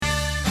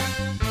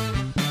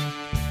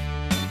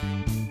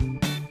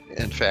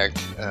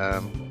fact,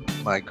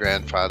 my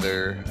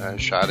grandfather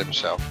shot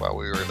himself while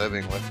we were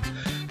living with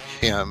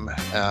him,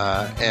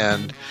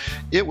 and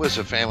it was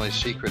a family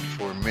secret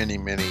for many,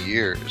 many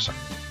years.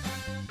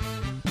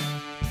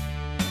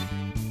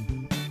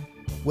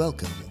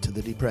 Welcome to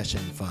the Depression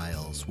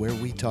Files, where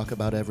we talk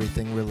about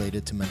everything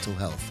related to mental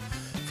health,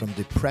 from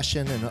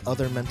depression and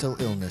other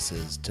mental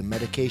illnesses, to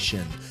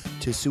medication,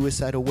 to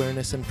suicide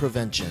awareness and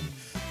prevention,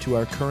 to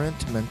our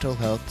current mental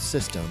health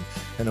system,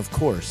 and of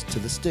course, to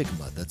the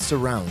stigma that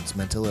surrounds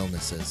mental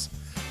illnesses.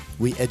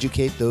 We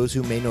educate those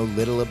who may know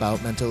little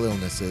about mental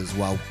illnesses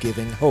while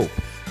giving hope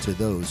to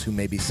those who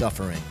may be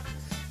suffering.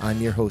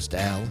 I'm your host,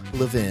 Al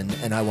Levin,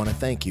 and I want to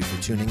thank you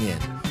for tuning in.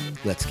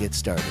 Let's get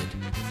started.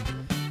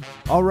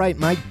 All right,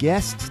 my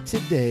guest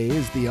today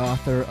is the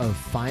author of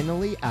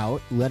Finally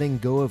Out, Letting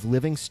Go of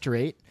Living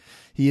Straight.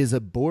 He is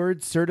a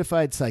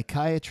board-certified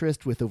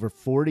psychiatrist with over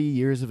 40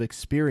 years of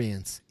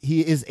experience.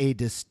 He is a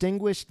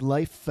Distinguished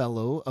Life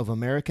Fellow of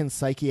American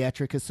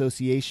Psychiatric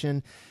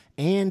Association,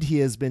 and he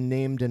has been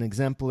named an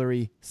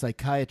exemplary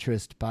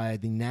psychiatrist by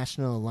the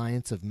National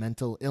Alliance of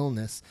Mental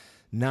Illness,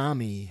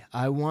 NAMI.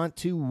 I want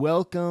to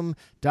welcome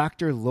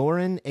Dr.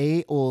 Loren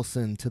A.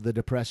 Olson to the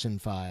Depression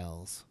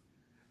Files.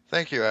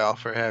 Thank you, Al,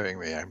 for having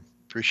me. I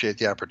appreciate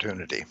the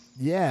opportunity.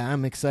 Yeah,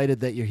 I'm excited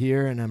that you're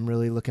here, and I'm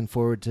really looking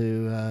forward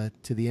to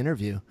the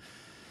interview.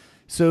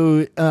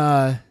 So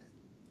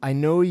I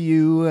know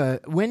you.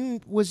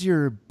 When was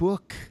your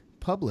book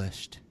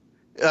published?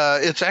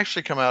 It's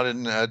actually come out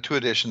in two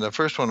editions. The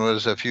first one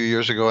was a few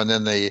years ago, and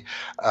then the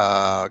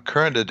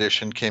current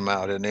edition came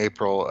out in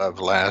April of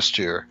last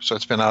year. So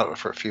it's been out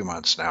for a few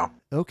months now.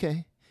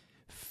 Okay,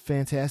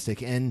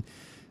 fantastic. And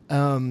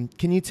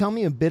can you tell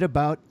me a bit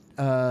about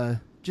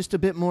just a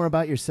bit more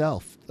about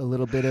yourself, a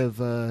little bit of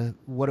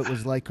what it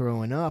was like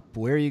growing up,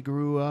 where you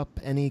grew up,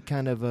 any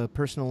kind of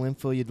personal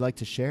info you'd like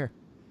to share?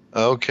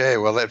 Okay,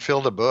 well, that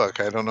filled a book.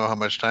 I don't know how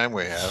much time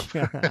we have.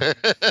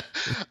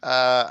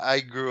 I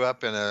grew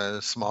up in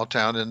a small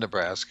town in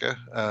Nebraska,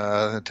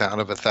 a town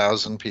of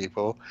 1,000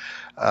 people,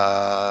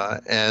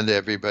 and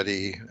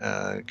everybody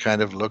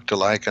kind of looked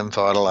alike and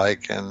thought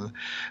alike and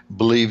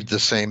believed the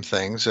same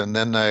things. And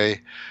then I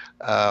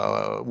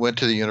went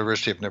to the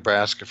University of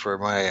Nebraska for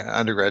my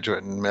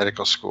undergraduate in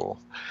medical school.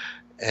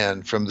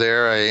 And from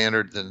there, I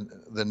entered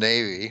the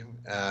Navy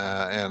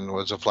and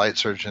was a flight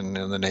surgeon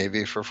in the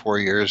Navy for 4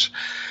 years.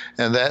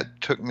 And that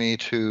took me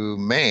to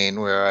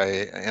Maine, where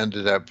I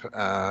ended up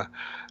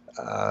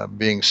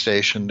being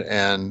stationed.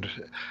 And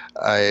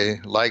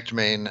I liked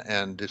Maine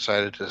and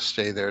decided to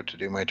stay there to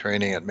do my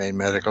training at Maine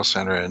Medical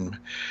Center in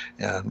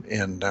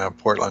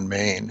Portland,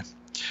 Maine.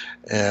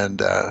 And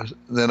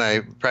then I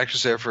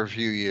practiced there for a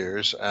few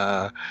years,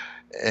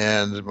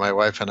 and my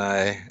wife and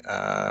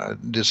I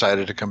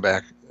decided to come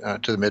back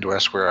to the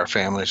Midwest where our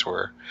families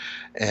were.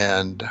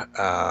 And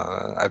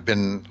I've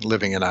been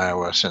living in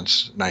Iowa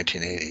since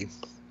 1980.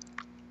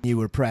 You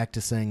were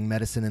practicing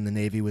medicine in the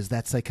Navy. Was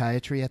that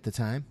psychiatry at the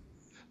time?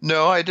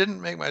 No, I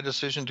didn't make my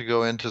decision to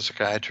go into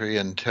psychiatry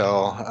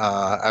until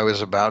I was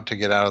about to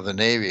get out of the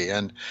Navy.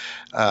 And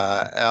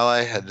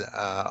I had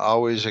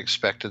always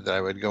expected that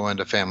I would go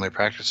into family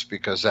practice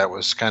because that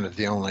was kind of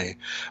the only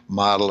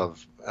model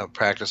of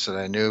practice that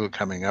I knew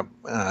coming up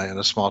in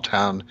a small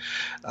town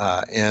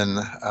in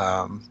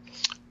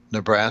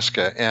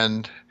Nebraska.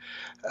 And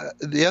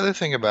the other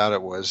thing about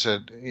it was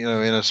that, in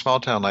a small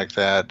town like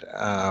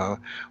that,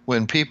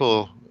 when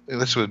people...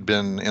 This would have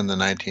been in the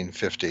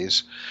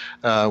 1950s.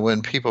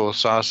 When people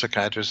saw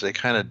psychiatrists, they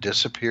kind of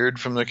disappeared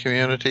from the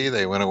community.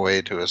 They went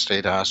away to a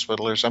state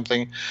hospital or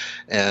something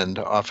and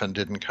often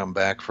didn't come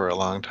back for a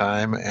long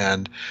time.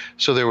 And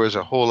so there was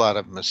a whole lot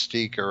of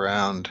mystique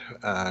around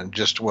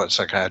just what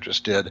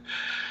psychiatrists did.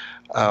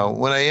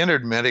 When I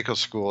entered medical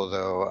school,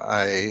 though,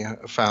 I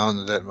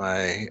found that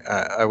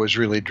I was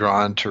really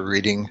drawn to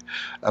reading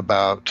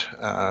about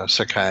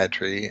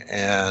psychiatry,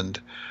 and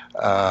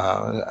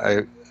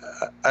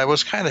I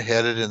was kind of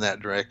headed in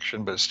that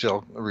direction, but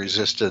still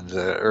resisted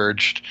the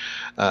urge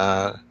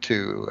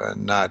to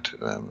not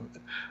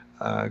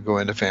go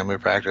into family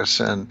practice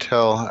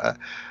until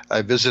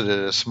I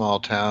visited a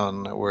small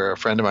town where a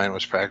friend of mine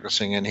was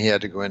practicing, and he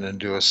had to go in and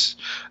do a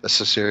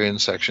cesarean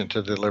section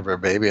to deliver a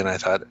baby. And I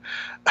thought,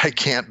 I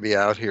can't be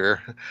out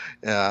here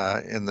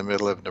in the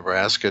middle of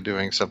Nebraska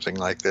doing something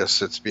like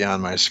this. It's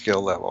beyond my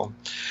skill level.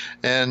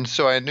 And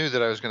so I knew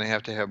that I was going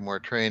to have more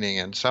training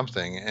in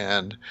something.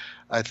 And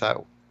I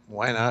thought,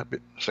 why not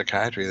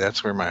psychiatry?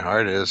 That's where my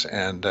heart is.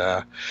 And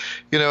the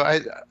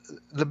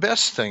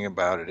best thing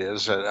about it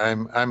is that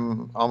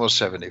I'm almost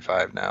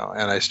 75 now,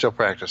 and I still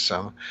practice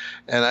some,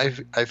 and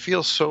I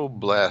feel so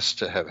blessed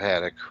to have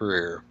had a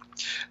career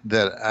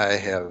that I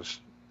have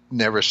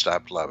never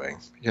stopped loving.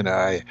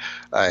 I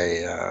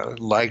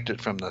liked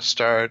it from the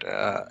start,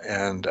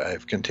 and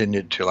I've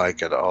continued to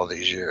like it all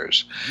these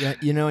years. Yeah,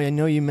 I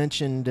know you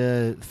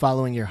mentioned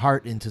following your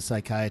heart into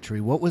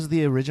psychiatry. What was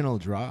the original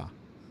draw?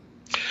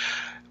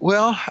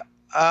 Well,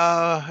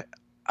 I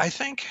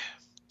think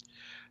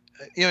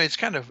it's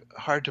kind of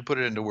hard to put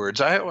it into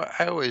words. I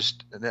always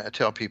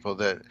tell people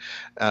that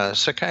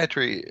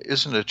psychiatry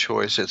isn't a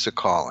choice; it's a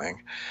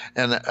calling,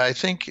 and I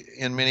think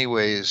in many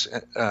ways,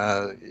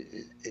 well,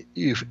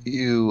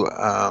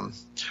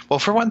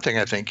 for one thing,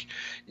 I think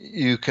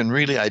you can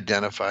really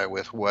identify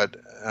with what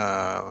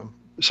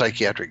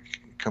psychiatric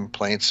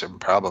complaints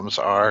and problems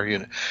are.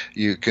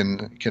 You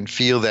can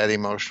feel that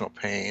emotional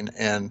pain,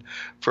 and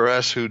for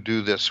us who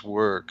do this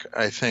work,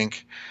 I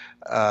think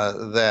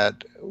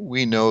that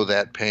we know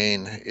that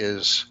pain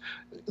is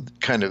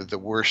kind of the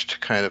worst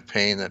kind of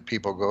pain that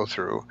people go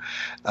through.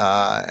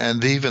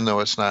 And even though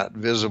it's not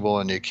visible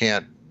and you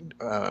can't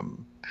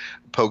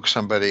poke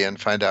somebody and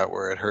find out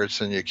where it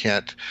hurts, and you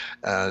can't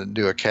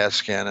do a CAT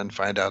scan and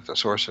find out the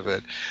source of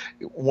it,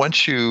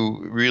 once you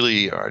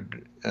really are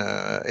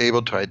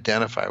able to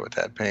identify with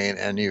that pain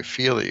and you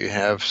feel that you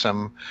have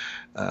some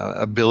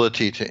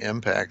ability to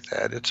impact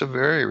that, it's a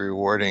very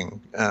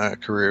rewarding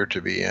career to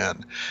be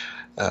in.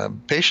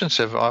 Patients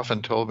have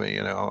often told me,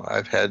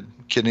 I've had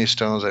kidney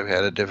stones, I've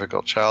had a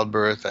difficult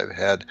childbirth, I've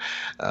had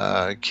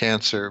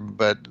cancer,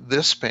 but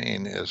this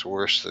pain is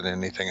worse than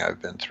anything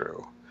I've been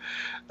through.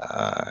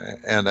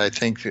 And I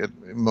think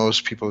that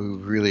most people who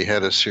really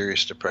had a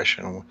serious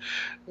depression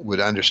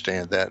would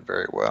understand that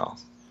very well.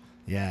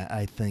 Yeah,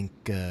 I think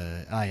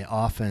I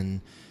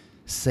often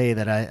say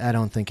that I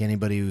don't think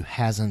anybody who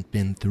hasn't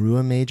been through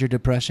a major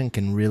depression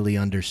can really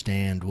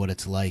understand what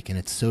it's like, and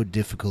it's so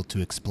difficult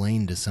to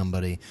explain to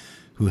somebody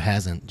who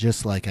hasn't,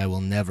 just like I will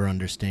never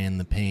understand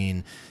the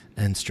pain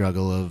and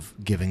struggle of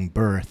giving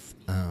birth.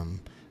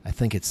 I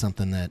think it's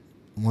something that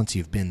once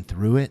you've been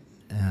through it,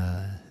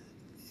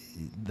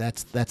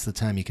 that's the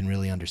time you can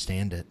really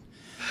understand it.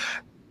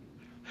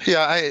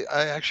 Yeah,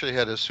 I actually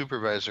had a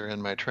supervisor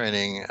in my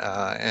training,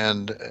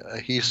 and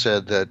he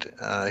said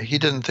that he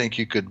didn't think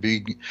you could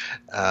be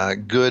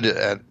good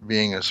at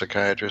being a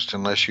psychiatrist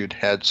unless you'd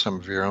had some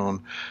of your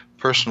own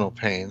personal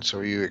pain,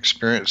 so you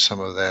experienced some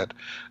of that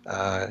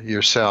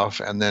yourself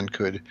and then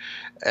could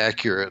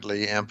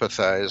accurately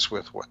empathize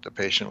with what the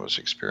patient was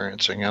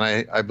experiencing.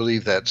 And I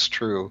believe that's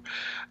true.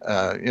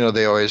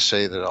 They always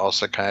say that all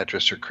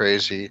psychiatrists are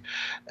crazy,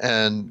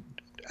 and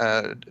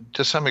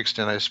to some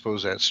extent, I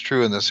suppose that's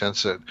true in the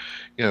sense that,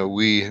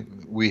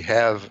 we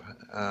have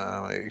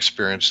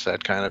experienced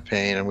that kind of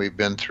pain, and we've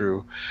been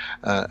through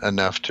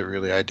enough to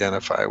really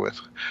identify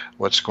with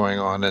what's going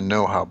on and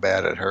know how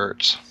bad it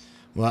hurts.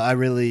 Well, I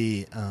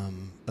really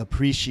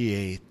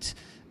appreciate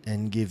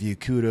and give you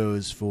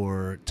kudos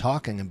for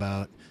talking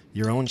about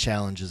your own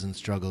challenges and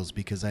struggles,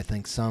 because I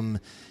think some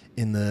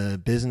in the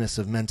business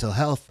of mental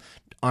health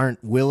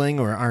aren't willing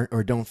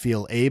or don't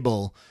feel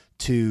able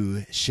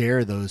to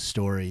share those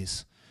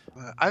stories.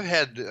 I've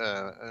had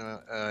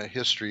a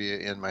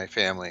history in my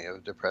family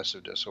of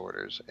depressive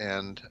disorders,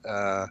 and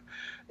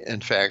in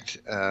fact,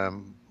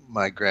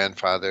 my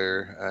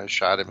grandfather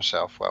shot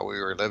himself while we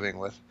were living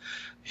with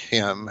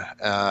him,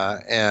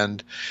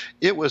 and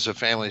it was a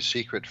family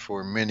secret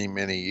for many,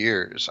 many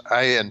years.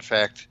 I, in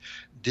fact,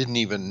 didn't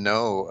even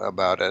know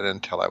about it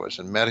until I was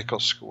in medical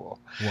school.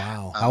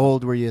 Wow. How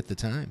old were you at the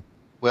time?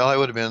 Well, I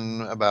would have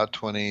been about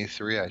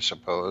 23, I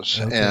suppose.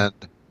 Okay. And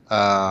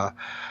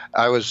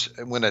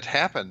when it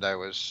happened, I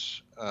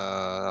was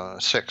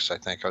 6, I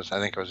think. I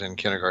think I was in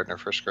kindergarten or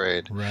first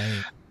grade.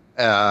 Right.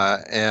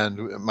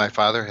 And my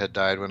father had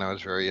died when I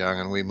was very young,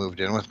 and we moved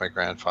in with my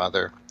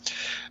grandfather.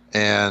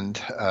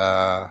 And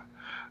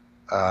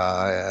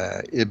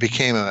it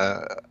became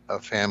a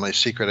family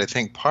secret, I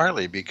think,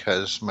 partly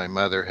because my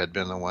mother had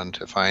been the one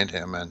to find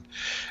him,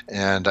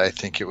 and I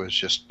think it was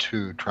just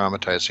too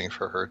traumatizing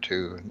for her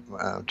to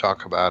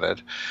talk about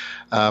it.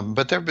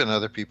 But there have been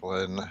other people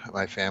in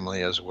my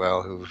family as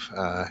well who've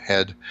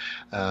had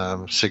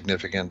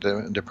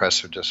significant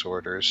depressive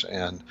disorders,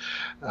 and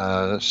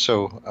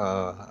so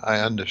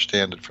I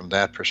understand it from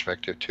that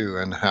perspective too,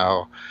 and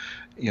how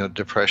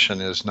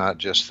depression is not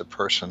just the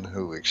person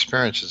who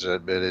experiences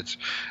it, but it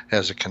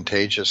has a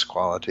contagious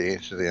quality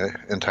to the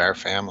entire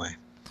family.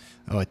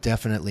 Oh, it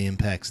definitely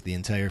impacts the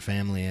entire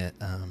family.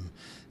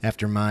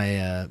 After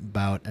my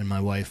bout and my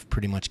wife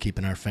pretty much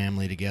keeping our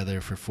family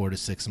together for 4 to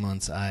 6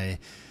 months, I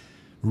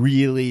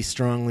really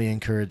strongly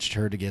encouraged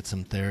her to get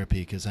some therapy,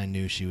 because I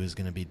knew she was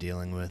going to be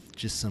dealing with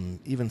just some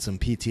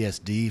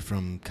PTSD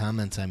from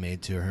comments I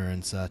made to her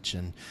and such,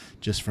 and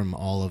just from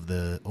all of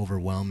the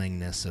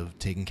overwhelmingness of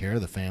taking care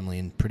of the family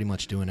and pretty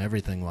much doing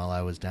everything while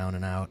I was down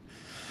and out.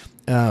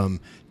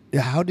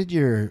 How did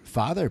your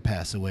father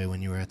pass away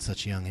when you were at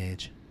such a young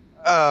age?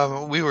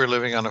 We were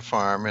living on a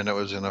farm, and it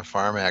was in a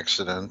farm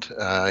accident.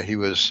 He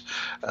was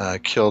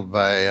killed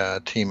by a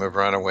team of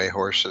runaway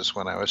horses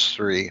when I was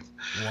 3.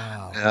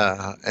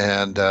 Wow.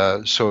 And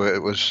so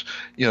it was,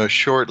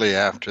 shortly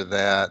after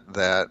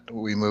that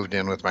we moved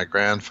in with my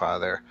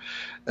grandfather.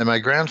 And my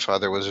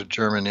grandfather was a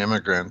German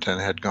immigrant and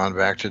had gone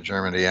back to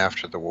Germany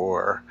after the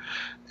war.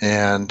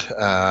 And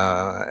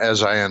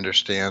as I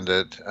understand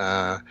it,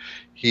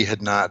 he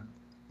had not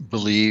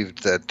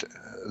believed that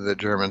the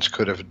Germans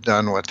could have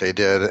done what they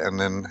did, and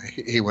then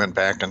he went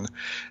back and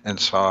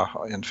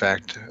saw, in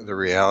fact, the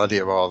reality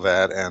of all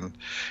that. And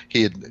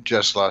he had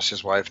just lost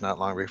his wife not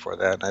long before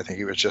that, and I think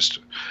he was just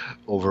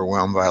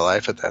overwhelmed by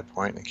life at that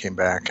point, and came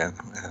back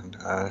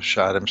and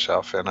shot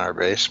himself in our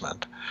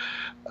basement.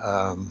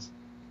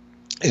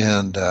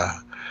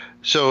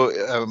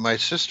 So my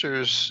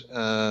sisters,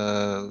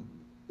 one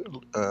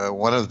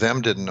of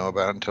them didn't know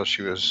about it until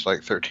she was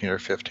like 13 or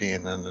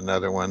 15, and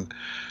another one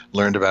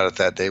learned about it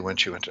that day when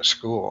she went to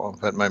school.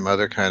 But my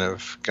mother kind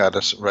of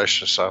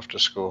rushed us off to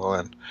school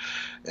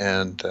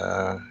and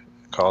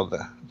called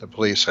the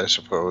police, I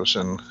suppose,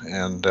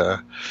 and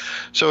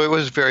so it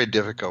was very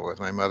difficult with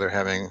my mother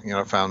having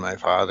found my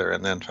father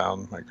and then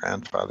found my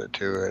grandfather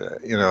too.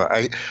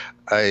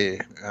 I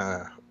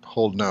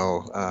hold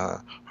no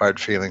hard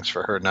feelings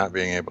for her not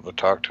being able to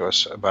talk to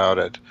us about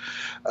it.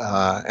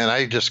 And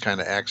I just kind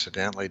of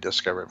accidentally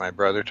discovered, my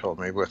brother told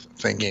me, with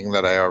thinking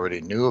that I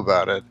already knew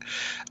about it.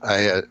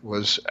 I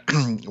was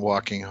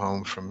walking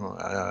home from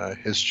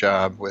his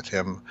job with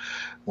him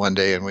one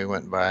day, and we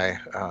went by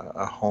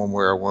a home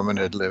where a woman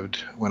had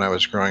lived when I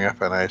was growing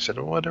up, and I said,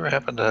 well, whatever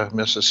happened to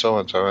Mrs.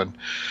 So-and-so?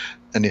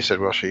 And he said,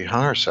 well, she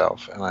hung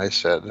herself. And I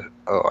said,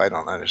 oh, I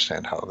don't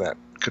understand how that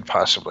could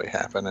possibly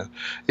happen. And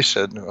he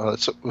said, well,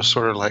 it was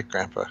sort of like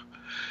Grandpa.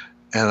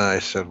 And I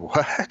said,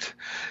 what?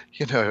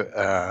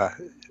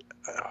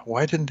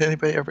 Why didn't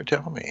anybody ever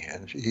tell me?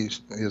 And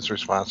his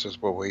response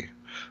is, well,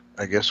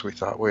 I guess we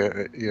thought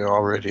you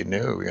already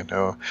knew,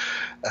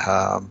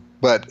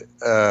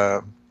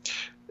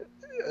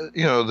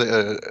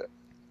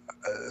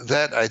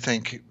 that I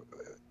think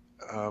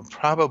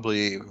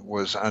probably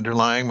was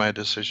underlying my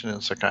decision in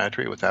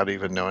psychiatry without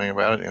even knowing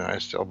about it. I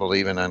still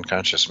believe in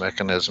unconscious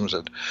mechanisms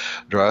that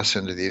draw us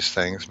into these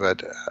things,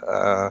 but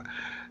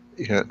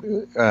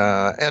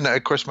and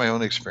of course my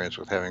own experience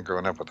with having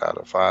grown up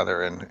without a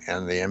father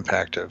and the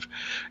impact of,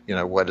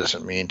 what does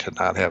it mean to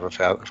not have a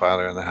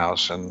father in the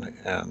house,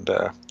 and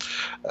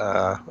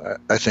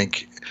I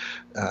think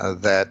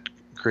that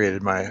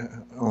created my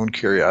own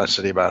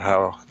curiosity about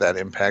how that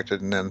impacted,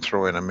 and then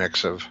throw in a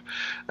mix of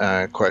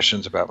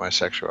questions about my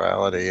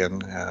sexuality.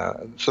 And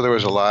so there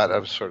was a lot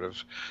of sort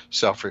of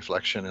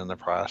self-reflection in the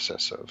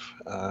process of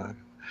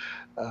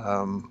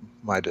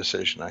my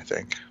decision, I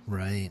think.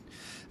 Right.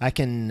 I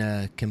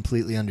can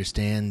completely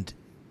understand,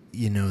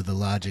 the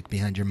logic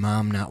behind your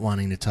mom not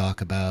wanting to talk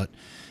about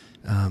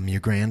your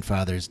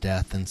grandfather's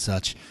death and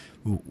such.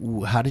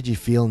 How did you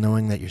feel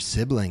knowing that your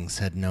siblings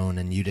had known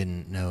and you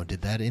didn't know?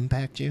 Did that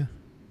impact you?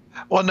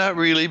 Well, not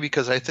really,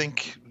 because I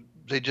think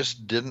they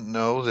just didn't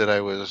know that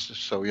I was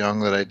so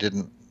young that I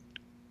didn't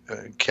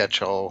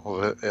catch all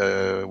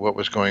what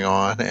was going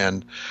on,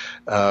 and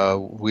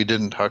we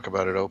didn't talk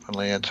about it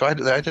openly. And so I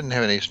didn't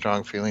have any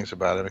strong feelings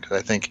about it, because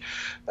I think,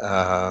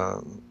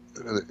 how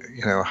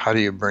do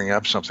you bring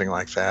up something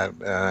like that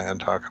and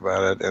talk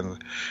about it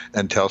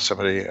and tell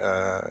somebody?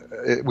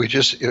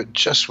 It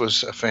just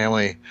was a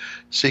family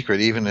secret.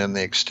 Even in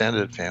the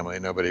extended family,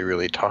 nobody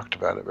really talked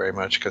about it very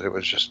much because it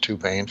was just too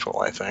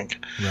painful, I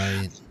think.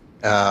 Right.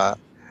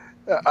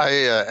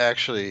 I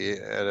actually,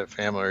 at a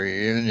family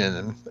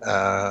reunion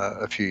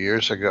a few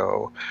years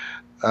ago,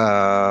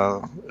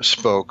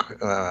 spoke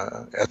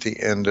at the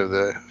end of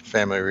the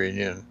family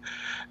reunion.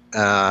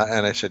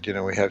 And I said,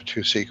 we have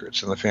two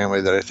secrets in the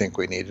family that I think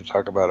we need to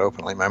talk about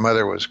openly. My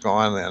mother was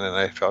gone then, and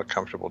I felt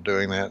comfortable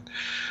doing that.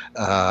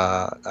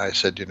 I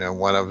said,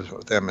 one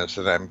of them is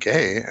that I'm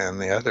gay,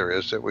 and the other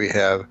is that we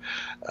have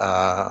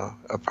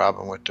a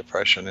problem with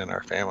depression in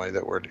our family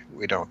that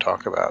we don't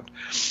talk about.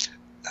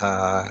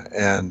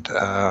 And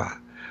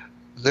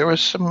there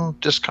was some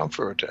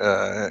discomfort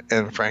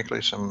and,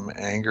 frankly, some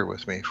anger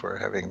with me for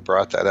having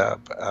brought that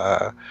up.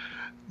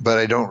 But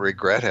I don't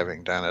regret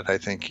having done it. I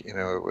think, it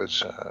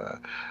was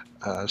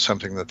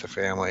something that the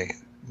family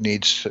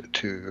needs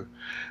to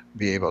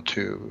be able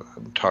to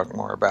talk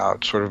more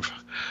about, sort of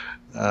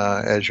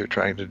as you're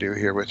trying to do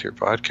here with your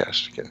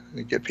podcast,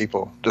 to get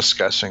people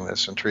discussing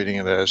this and treating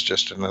it as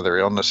just another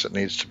illness that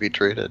needs to be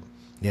treated.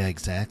 Yeah,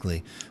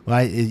 exactly.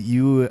 Well,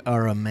 you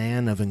are a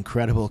man of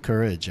incredible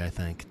courage, I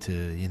think,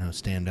 to,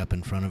 stand up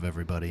in front of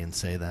everybody and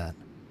say that.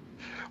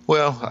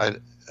 Well, I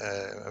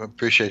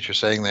appreciate you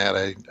saying that.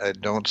 I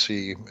don't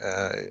see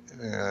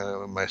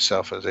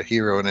myself as a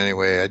hero in any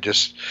way. I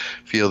just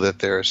feel that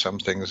there are some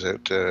things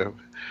that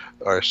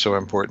are so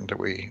important that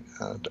we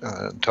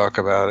talk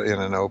about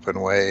in an open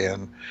way,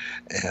 and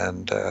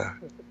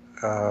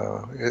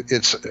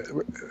it's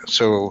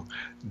so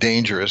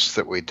dangerous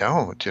that we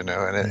don't,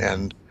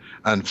 and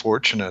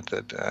unfortunate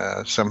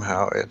that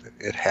somehow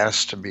it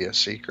has to be a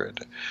secret.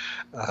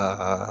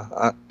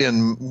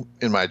 In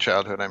my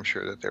childhood, I'm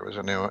sure that there was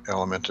an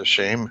element of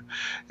shame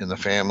in the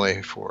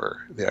family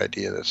for the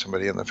idea that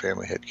somebody in the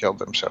family had killed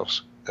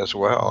themselves as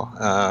well.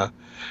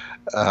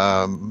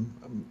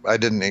 I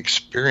didn't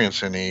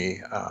experience any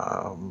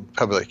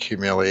public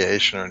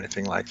humiliation or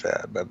anything like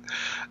that, but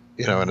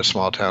in a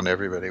small town,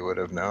 everybody would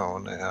have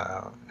known,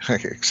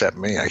 except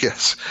me, I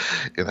guess.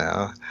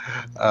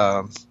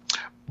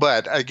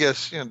 But I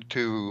guess,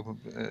 to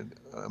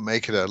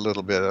make it a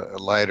little bit a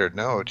lighter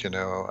note,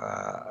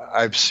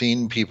 I've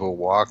seen people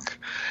walk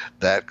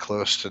that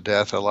close to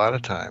death a lot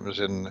of times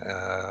in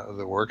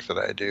the work that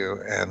I do,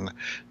 and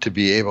to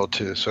be able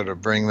to sort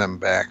of bring them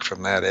back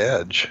from that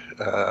edge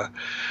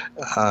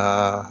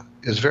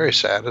is very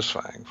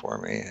satisfying for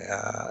me.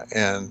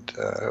 And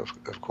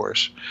of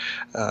course,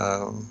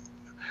 um,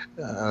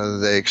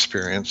 they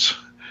experience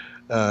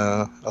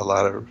a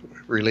lot of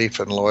relief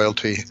and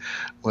loyalty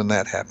when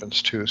that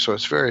happens too. So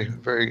it's very,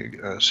 very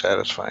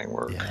satisfying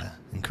work. Yeah,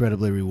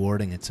 incredibly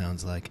rewarding, it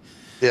sounds like.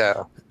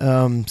 Yeah.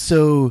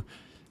 So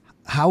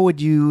how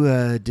would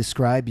you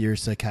describe your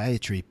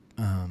psychiatry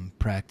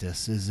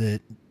practice? Is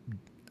it,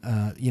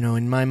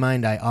 in my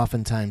mind, I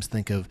oftentimes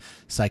think of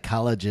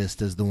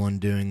psychologist as the one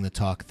doing the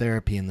talk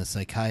therapy and the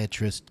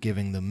psychiatrist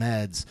giving the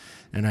meds.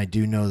 And I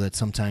do know that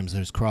sometimes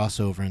there's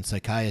crossover in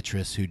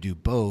psychiatrists who do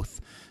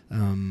both.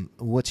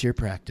 What's your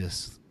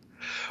practice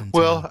entail?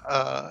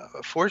 Well,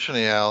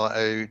 fortunately, Al,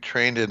 I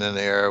trained in an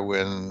era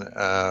when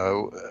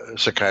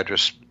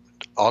psychiatrists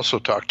also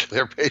talked to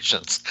their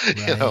patients,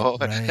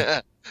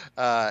 Right.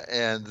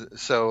 And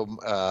so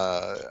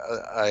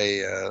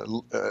I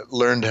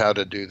learned how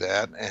to do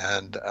that,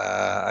 and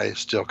I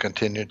still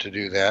continue to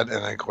do that.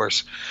 And of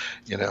course,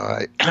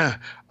 I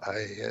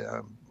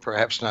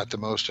perhaps not the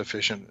most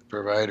efficient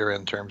provider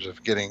in terms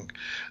of getting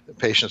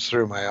patients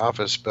through my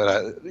office,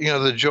 but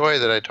the joy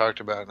that I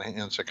talked about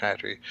in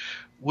psychiatry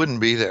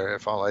wouldn't be there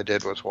if all I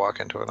did was walk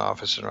into an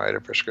office and write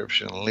a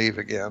prescription and leave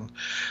again.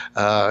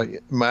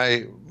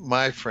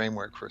 My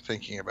framework for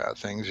thinking about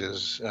things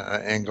is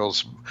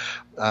Engel's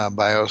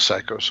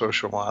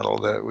biopsychosocial model,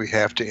 that we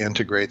have to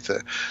integrate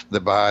the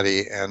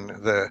body and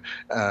the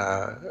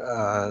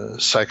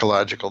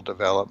psychological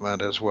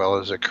development as well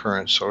as the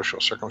current social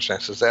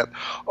circumstances. That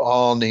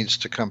all needs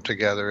to come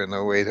together in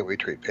the way that we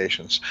treat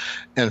patients.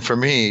 And for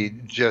me,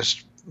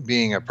 just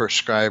being a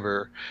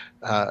prescriber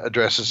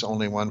addresses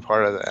only one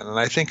part of that. And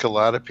I think a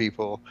lot of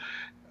people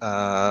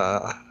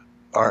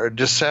are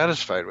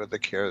dissatisfied with the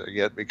care they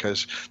get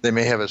because they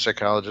may have a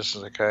psychologist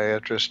and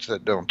psychiatrist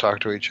that don't talk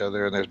to each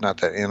other, and there's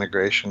not that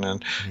integration.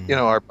 And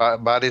our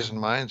bodies and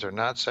minds are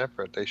not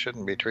separate. They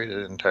shouldn't be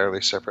treated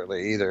entirely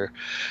separately either.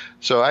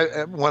 So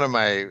one of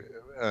my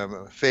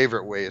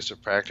favorite ways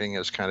of practicing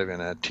is kind of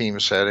in a team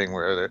setting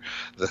where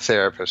the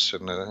therapists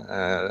and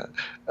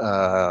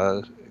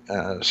the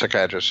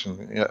psychiatrists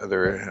and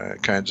other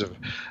kinds of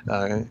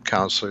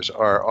counselors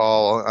are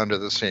all under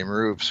the same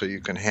roof, so you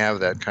can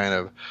have that kind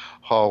of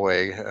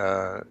hallway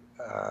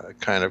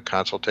kind of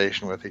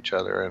consultation with each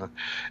other.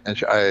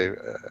 And I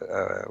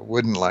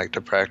wouldn't like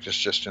to practice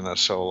just in a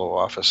solo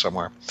office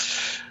somewhere.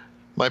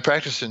 My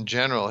practice in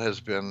general has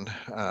been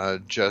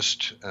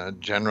just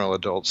general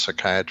adult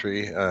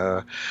psychiatry.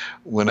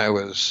 When I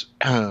was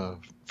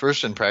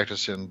first in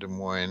practice in Des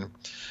Moines,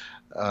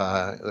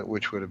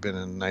 which would have been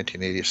in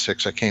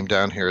 1986, I came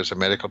down here as a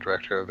medical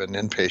director of an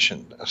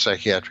inpatient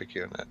psychiatric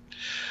unit.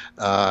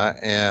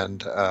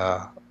 And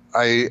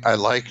I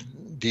like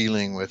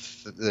dealing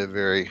with the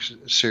very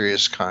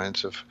serious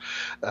kinds of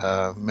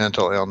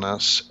mental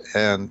illness,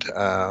 and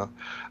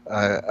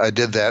I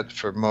did that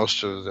for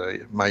most of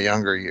my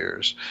younger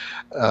years.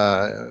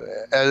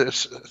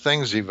 As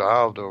things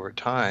evolved over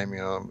time,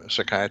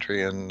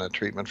 psychiatry and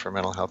treatment for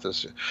mental health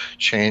has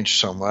changed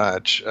so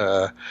much,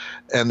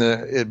 and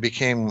it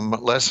became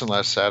less and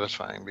less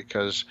satisfying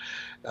because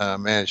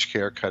managed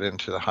care cut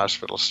into the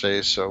hospital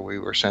stays, so we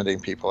were sending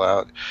people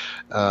out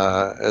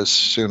as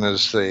soon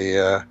as they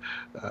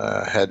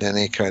had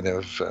any kind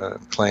of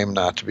claim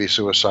not to be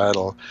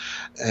suicidal.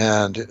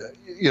 And,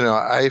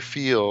 I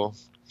feel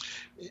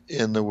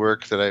in the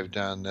work that I've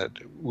done that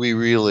we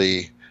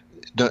really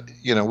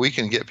we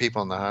can get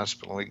people in the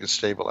hospital and we can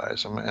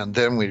stabilize them, and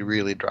then we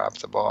really drop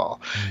the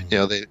ball.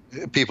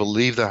 People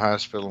leave the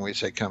hospital and we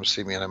say, come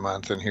see me in a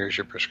month and here's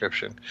your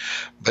prescription.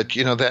 But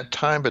that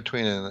time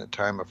between the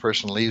time a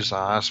person leaves the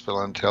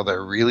hospital until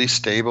they're really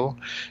stable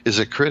is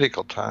a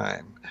critical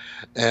time,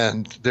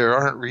 and there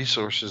aren't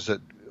resources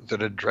that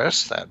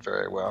address that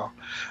very well.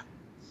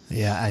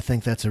 Yeah, I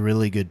think that's a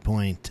really good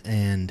point,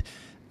 and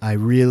I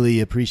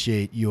really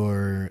appreciate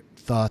your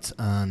thoughts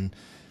on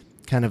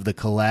kind of the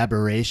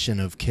collaboration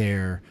of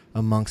care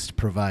amongst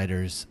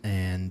providers.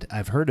 And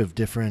I've heard of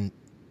different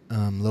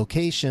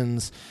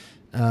locations,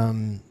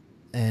 and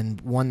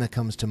one that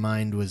comes to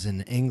mind was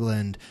in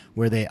England,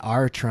 where they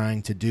are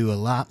trying to do a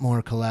lot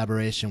more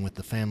collaboration with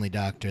the family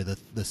doctor,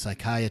 the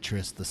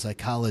psychiatrist, the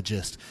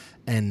psychologist,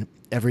 and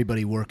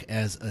everybody work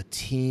as a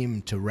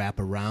team to wrap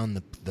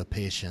around the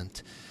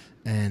patient.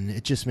 And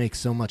it just makes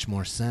so much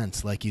more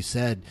sense. Like you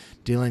said,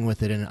 dealing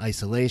with it in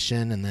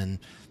isolation, and then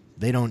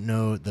they don't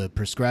know, the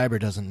prescriber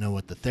doesn't know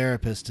what the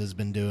therapist has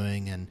been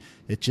doing, and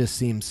it just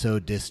seems so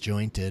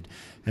disjointed.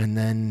 And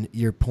then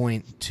your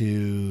point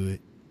to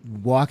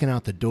walking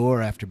out the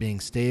door after being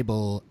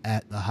stable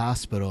at the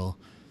hospital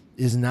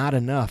is not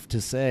enough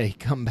to say,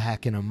 come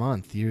back in a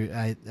month.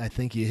 I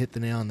think you hit the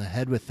nail on the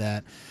head with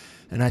that.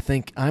 And I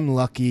think I'm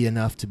lucky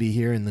enough to be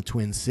here in the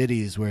Twin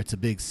Cities, where it's a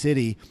big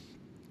city,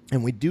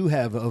 And we do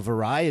have a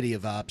variety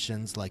of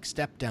options like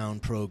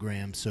step-down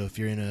programs. So if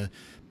you're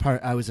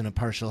I was in a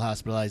partial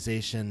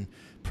hospitalization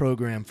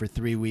program for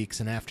 3 weeks,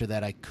 and after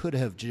that I could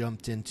have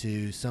jumped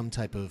into some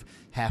type of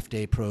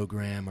half-day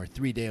program or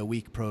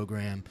 3-day-a-week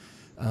program.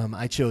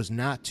 I chose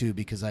not to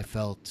because I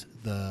felt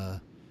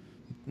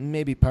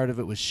maybe part of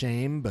it was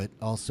shame, but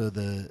also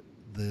the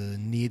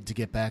need to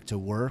get back to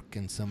work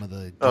and some of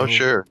the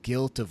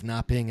guilt of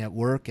not being at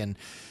work and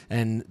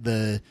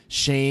the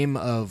shame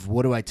of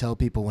what do I tell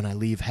people when I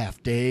leave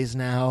half days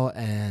now,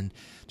 and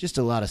just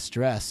a lot of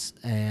stress.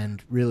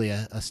 And really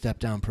a step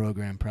down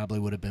program probably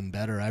would have been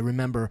better. I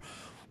remember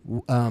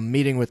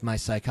meeting with my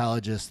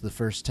psychologist the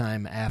first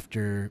time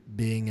after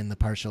being in the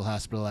partial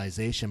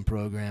hospitalization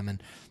program,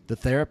 and the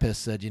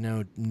therapist said,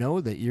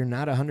 know that you're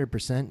not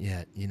 100%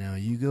 yet.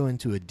 You go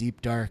into a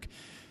deep, dark,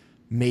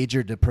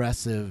 major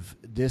depressive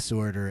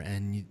disorder,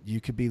 and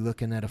you could be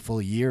looking at a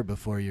full year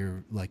before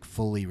you're like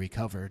fully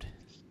recovered.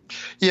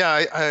 Yeah,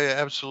 I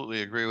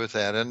absolutely agree with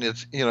that. And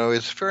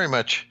it's very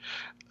much,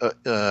 or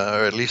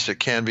at least it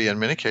can be in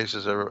many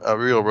cases, a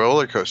real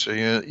roller coaster.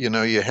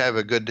 You have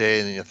a good day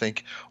and you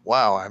think,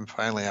 wow, I'm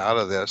finally out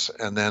of this.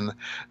 And then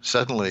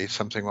suddenly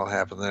something will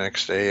happen the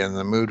next day and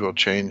the mood will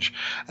change,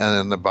 and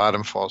then the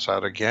bottom falls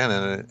out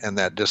again. And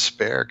that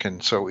despair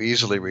can so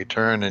easily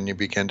return, and you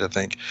begin to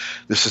think,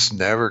 this is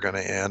never going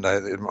to end.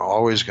 I'm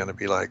always going to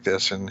be like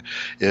this. And,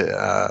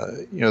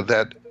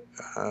 that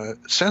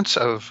sense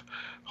of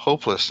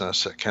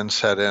hopelessness that can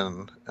set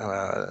in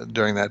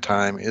during that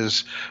time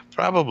is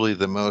probably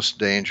the most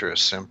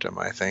dangerous symptom,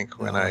 I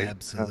think, when I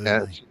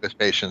with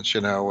patients.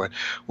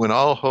 When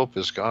all hope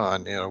is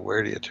gone,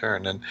 where do you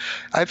turn? And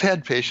I've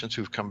had patients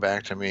who've come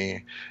back to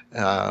me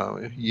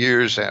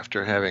years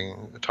after having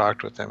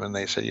talked with them, and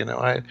they say, you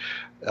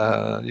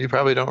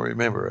probably don't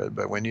remember it,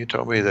 but when you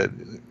told me that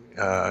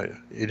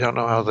you don't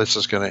know how this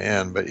is going to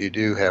end, but you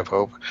do have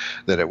hope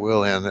that it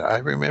will end, I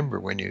remember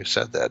when you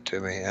said that to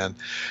me. And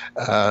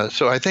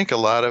so I think a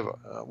lot of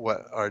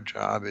what our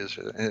job is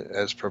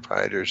as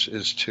providers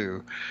is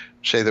to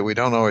say that we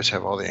don't always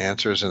have all the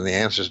answers, and the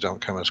answers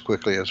don't come as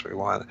quickly as we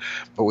want,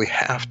 but we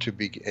have to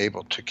be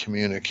able to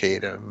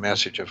communicate a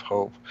message of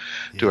hope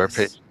to our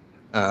patients.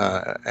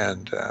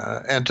 And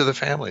to the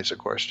families, of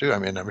course, too. I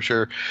mean, I'm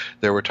sure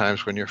there were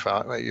times when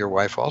your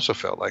wife also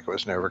felt like it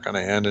was never going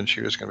to end and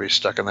she was going to be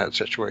stuck in that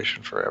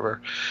situation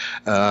forever.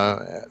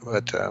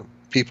 But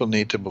people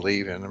need to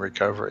believe in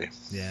recovery.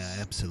 Yeah,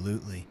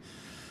 absolutely.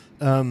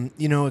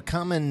 A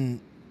common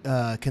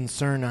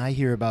concern I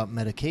hear about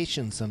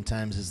medication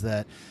sometimes is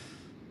that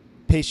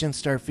patients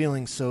start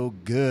feeling so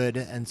good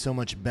and so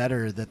much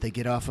better that they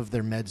get off of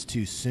their meds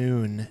too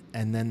soon,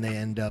 and then they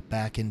end up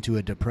back into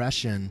a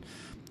depression.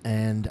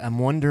 And I'm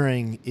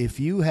wondering if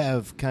you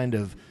have kind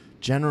of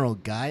general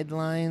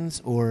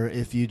guidelines, or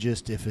if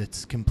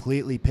it's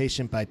completely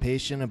patient by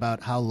patient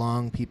about how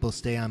long people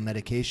stay on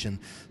medication.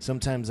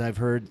 Sometimes I've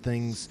heard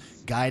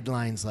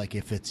guidelines like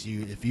if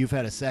you've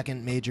had a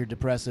second major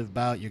depressive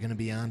bout, you're going to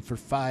be on for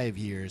 5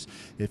 years.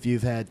 If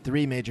you've had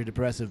 3 major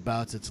depressive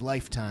bouts, it's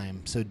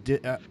lifetime. So do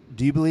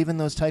you believe in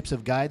those types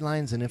of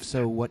guidelines? And if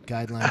so, what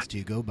guidelines do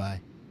you go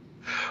by?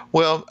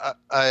 Well,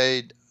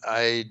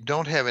 I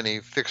don't have any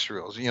fixed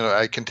rules.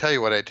 I can tell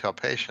you what I tell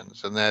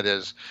patients, and that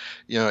is,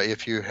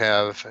 if you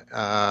have,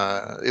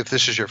 if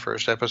this is your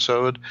first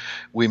episode,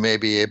 we may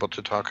be able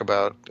to talk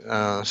about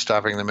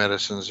stopping the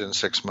medicines in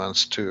 6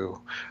 months to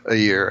a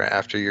year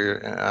after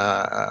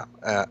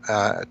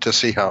to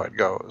see how it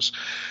goes.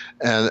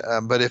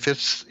 And but if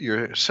it's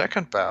your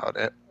second bout,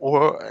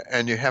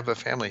 and you have a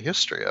family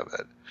history of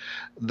it,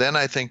 then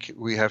I think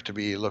we have to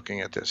be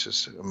looking at this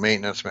as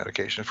maintenance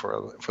medication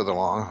for the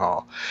long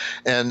haul.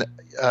 And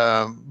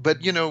but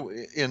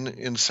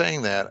in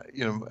saying that,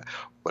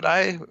 what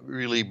I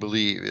really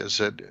believe is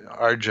that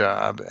our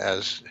job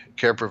as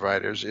care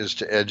providers is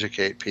to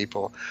educate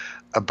people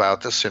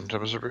about the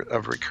symptoms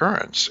of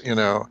recurrence.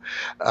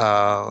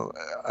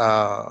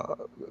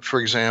 For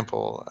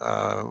example,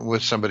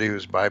 with somebody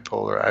who's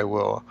bipolar, I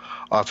will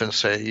often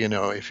say,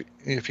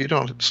 if you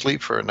don't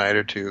sleep for a night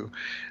or two,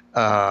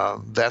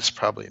 that's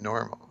probably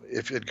normal.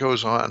 If it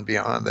goes on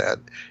beyond that,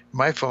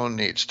 my phone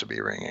needs to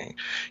be ringing.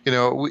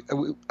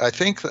 I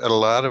think that a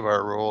lot of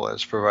our role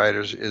as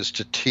providers is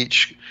to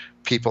teach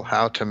people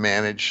how to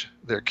manage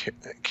their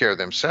care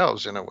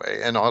themselves in a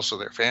way, and also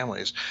their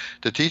families,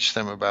 to teach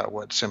them about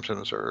what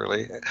symptoms are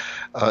early.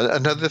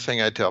 Another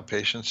thing I tell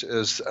patients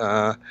is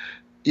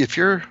if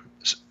your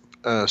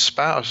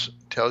spouse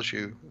tells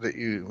you that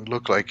you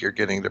look like you're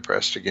getting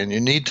depressed again, you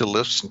need to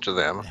listen to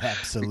them.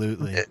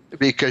 Absolutely.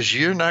 Because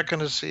you're not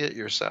going to see it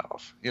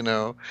yourself.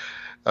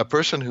 A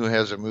person who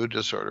has a mood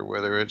disorder,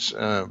 whether it's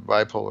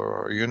bipolar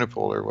or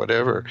unipolar or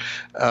whatever,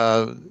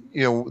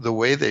 the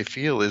way they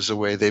feel is the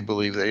way they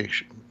believe they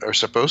are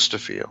supposed to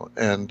feel.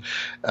 And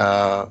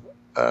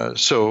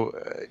so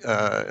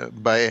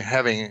by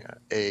having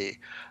a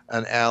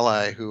an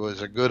ally who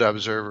is a good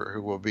observer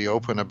who will be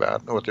open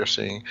about what they're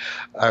seeing.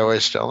 I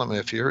always tell them,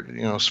 if your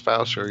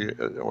spouse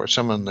or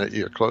someone that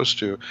you're close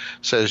to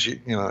says you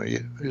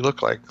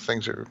look like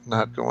things are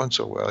not going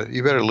so well,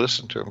 you better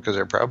listen to them because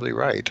they're probably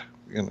right.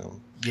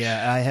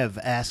 Yeah, I have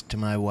asked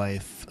my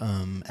wife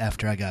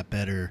after I got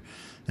better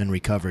and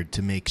recovered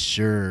to make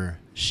sure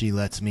she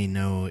lets me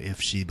know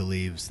if she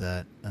believes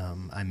that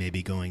I may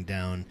be going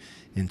down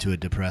into a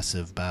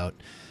depressive bout.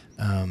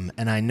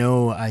 And I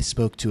know I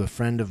spoke to a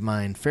friend of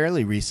mine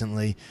fairly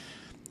recently,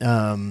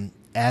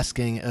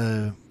 asking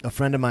a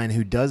friend of mine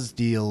who lives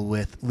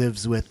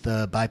with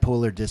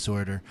bipolar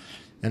disorder.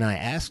 And I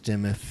asked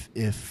him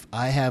if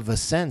I have a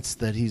sense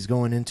that he's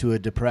going into a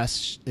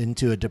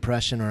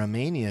depression or a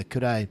mania,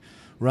 could I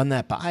run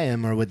that by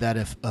him, or would that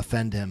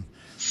offend him?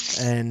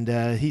 And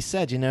he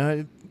said,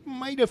 it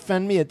might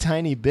offend me a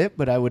tiny bit,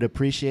 but I would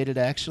appreciate it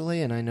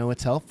actually, and I know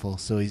it's helpful.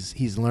 So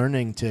he's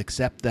learning to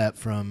accept that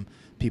from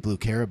people who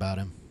care about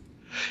him.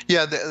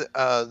 Yeah,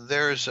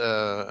 there's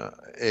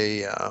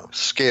a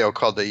scale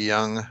called the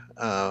Young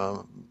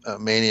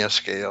Mania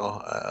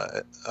Scale,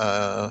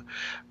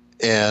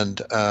 and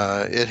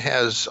it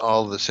has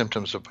all the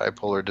symptoms of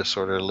bipolar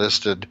disorder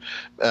listed.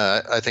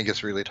 I think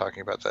it's really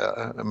talking about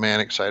the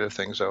manic side of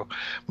things, though,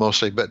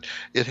 mostly. But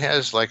it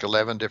has like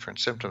 11 different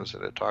symptoms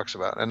that it talks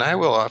about. And I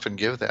will often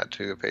give that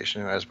to a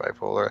patient who has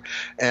bipolar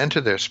and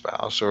to their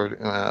spouse or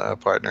a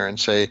partner and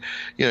say,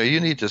 you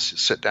need to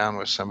sit down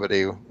with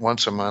somebody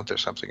once a month or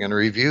something and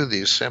review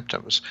these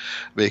symptoms,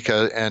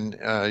 and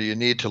you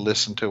need to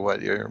listen to what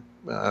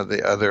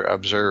the other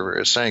observer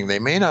is saying. They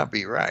may not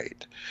be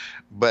right,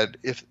 but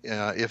if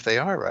they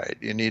are right,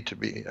 you need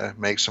to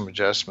make some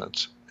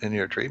adjustments in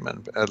your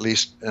treatment. At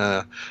least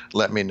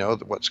let me know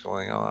what's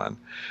going on.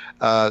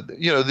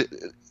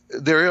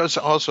 There is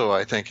also,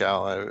 I think,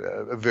 Al,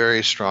 a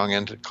very strong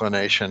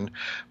inclination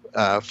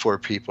for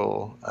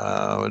people,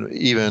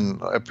 even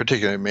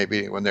particularly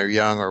maybe when they're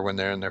young or when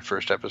they're in their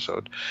first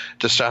episode,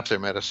 to stop their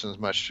medicines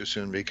much too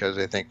soon because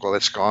they think, well,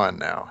 it's gone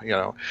now.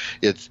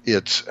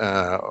 It's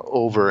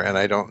over, and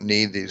I don't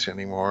need these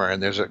anymore.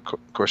 And there's of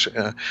course,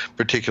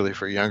 particularly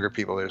for younger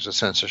people, there's a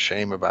sense of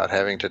shame about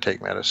having to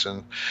take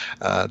medicine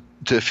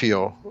to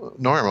feel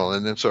normal.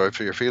 And then, so if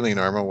you're feeling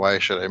normal, why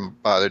should I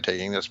bother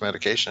taking this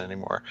medication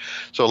anymore?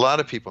 So a lot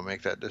of people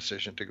make that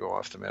decision to go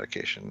off the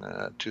medication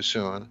too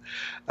soon.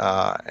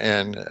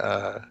 And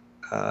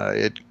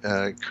it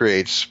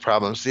creates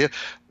problems. The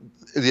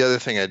other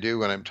thing I do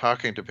when I'm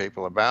talking to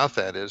people about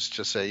that is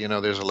to say,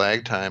 there's a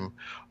lag time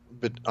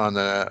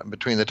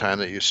between the time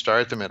that you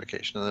start the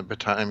medication and the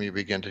time you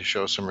begin to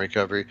show some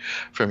recovery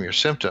from your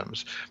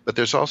symptoms. But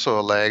there's also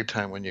a lag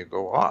time when you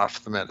go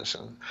off the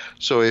medicine.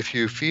 So if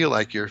you feel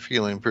like you're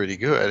feeling pretty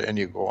good and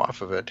you go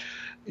off of it,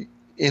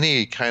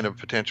 any kind of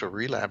potential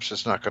relapse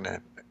is not going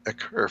to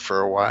occur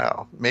for a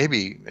while,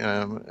 maybe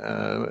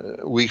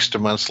weeks to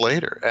months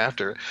later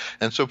after.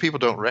 And so people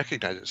don't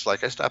recognize it. It's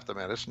like, I stopped the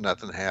medicine,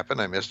 nothing happened.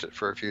 I missed it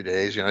for a few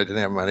days. I didn't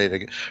have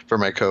money for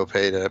my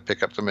copay to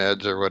pick up the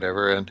meds or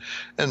whatever, and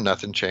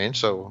nothing changed.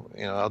 So,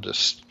 I'll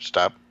just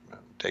stop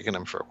taking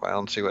them for a while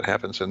and see what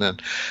happens. And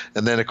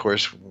then of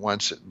course,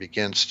 once it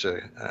begins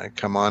to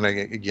come on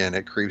again,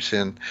 it creeps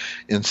in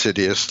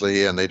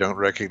insidiously and they don't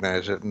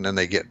recognize it. And then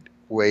they get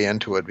way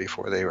into it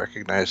before they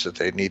recognize that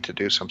they need to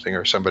do something,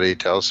 or somebody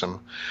tells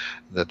them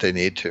that they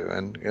need to.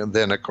 And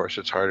then, of course,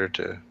 it's harder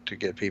to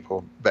get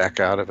people back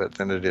out of it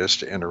than it is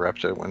to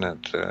interrupt it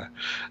when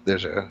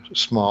there's a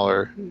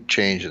smaller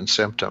change in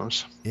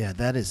symptoms. Yeah,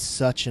 that is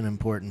such an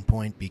important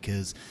point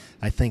because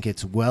I think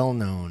it's well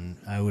known.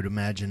 I would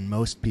imagine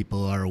most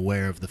people are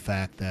aware of the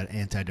fact that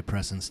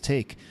antidepressants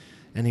take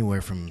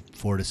anywhere from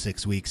 4 to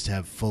 6 weeks to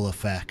have full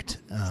effect.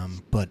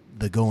 But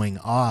the going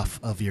off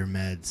of your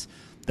meds,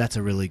 that's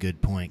a really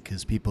good point,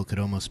 because people could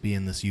almost be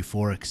in this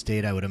euphoric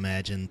state, I would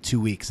imagine,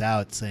 2 weeks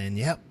out saying,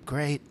 yep,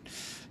 great,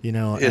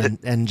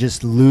 and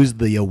just lose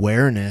the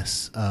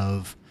awareness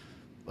of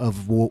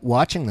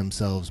watching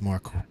themselves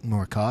more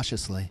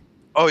cautiously.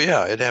 Oh,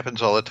 yeah, it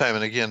happens all the time.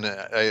 And again,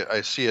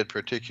 I see it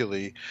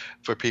particularly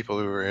for people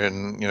who are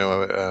in,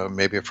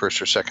 maybe a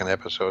first or second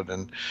episode,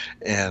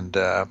 and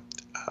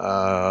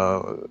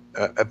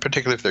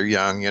particularly if they're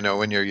young.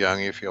 When you're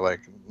young, you feel like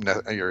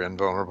you're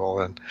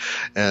invulnerable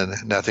and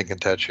nothing can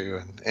touch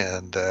you.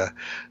 And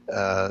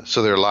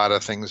so there are a lot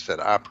of things that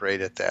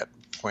operate at that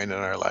point in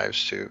our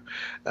lives to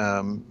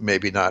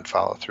maybe not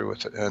follow through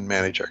with it and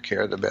manage our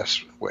care the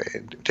best way.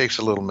 It takes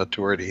a little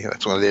maturity.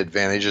 That's one of the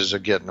advantages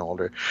of getting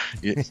older.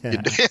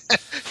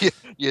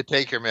 You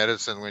take your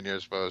medicine when you're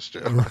supposed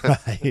to.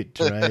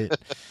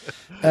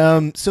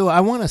 Right. So I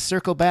want to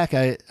circle back.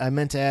 I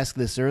meant to ask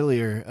this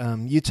earlier.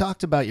 You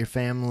talked about your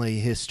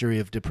family history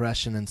of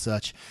depression and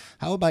such.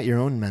 How about your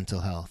own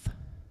mental health?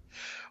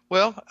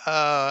 Well,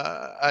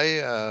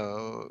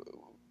 I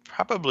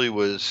probably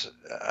was.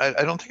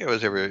 I don't think I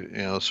was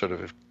ever, sort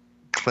of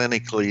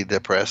clinically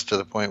depressed to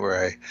the point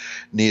where I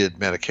needed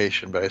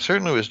medication, but I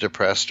certainly was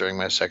depressed during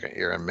my second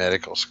year in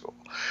medical school.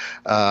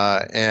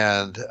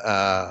 And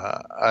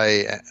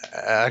I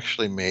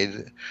actually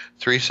made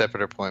 3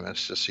 separate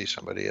appointments to see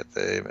somebody at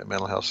the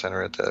mental health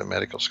center at the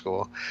medical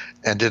school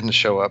and didn't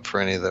show up for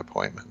any of the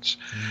appointments.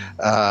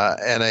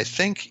 And I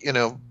think,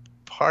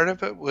 part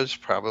of it was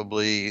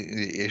probably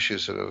the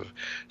issues of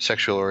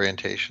sexual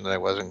orientation that I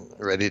wasn't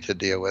ready to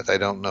deal with. I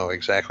don't know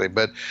exactly,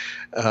 but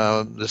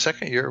the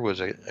second year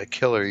was a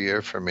killer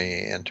year for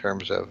me in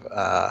terms of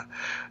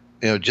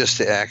just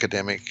the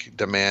academic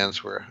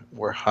demands were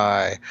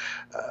high.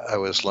 I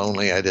was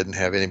lonely. I didn't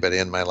have anybody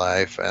in my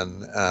life,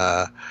 and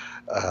I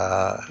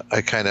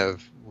kind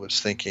of was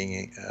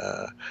thinking,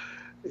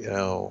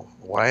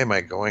 why am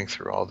I going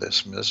through all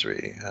this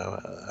misery?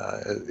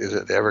 Is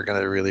it ever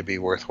going to really be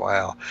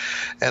worthwhile?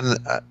 And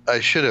I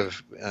should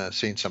have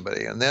seen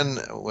somebody. And then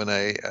when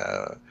I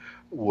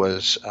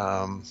was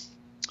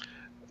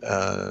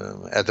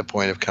at the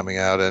point of coming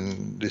out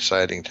and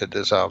deciding to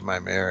dissolve my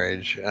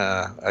marriage,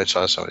 I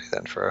saw somebody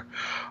then for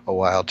a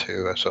while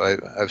too. So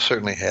I've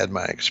certainly had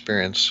my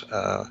experience.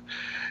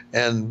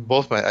 And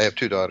I have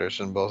 2 daughters,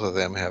 and both of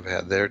them have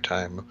had their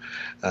time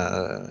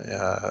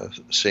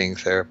seeing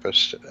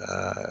therapists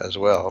as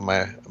well.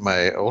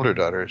 My older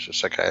daughter is a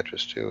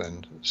psychiatrist too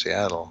in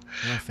Seattle.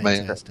 Oh,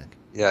 fantastic.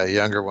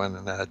 Younger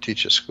one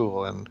teaches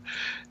school, and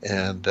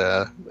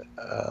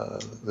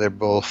they're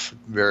both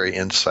very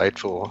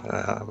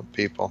insightful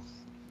people.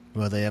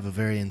 Well, they have a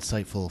very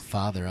insightful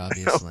father,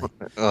 obviously.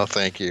 Oh,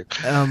 thank you.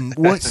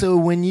 So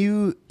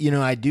when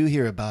I do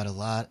hear about a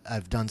lot.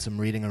 I've done some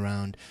reading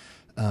around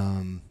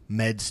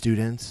med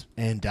students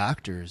and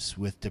doctors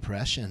with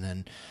depression,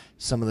 and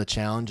some of the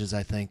challenges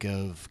I think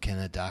of. Can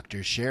a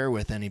doctor share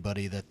with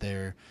anybody that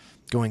they're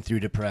going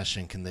through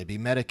depression? Can they be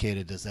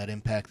medicated? Does that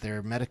impact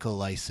their medical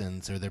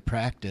license or their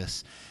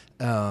practice?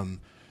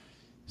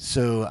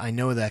 So I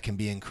know that can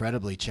be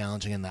incredibly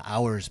challenging, and the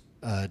hours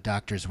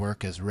doctors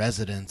work as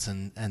residents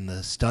and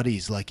the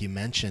studies, like you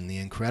mentioned, the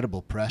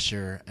incredible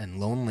pressure and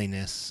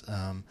loneliness.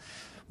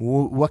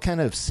 What kind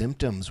of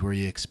symptoms were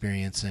you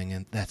experiencing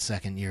in that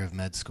second year of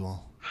med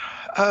school?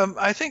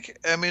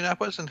 I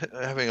wasn't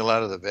having a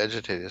lot of the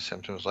vegetative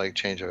symptoms like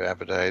change of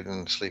appetite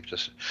and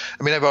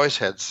I've always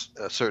had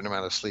a certain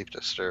amount of sleep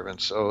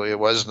disturbance, so it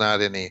was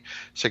not any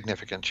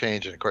significant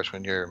change. And of course,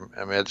 when you're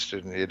a med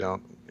student, you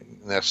don't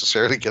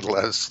necessarily get a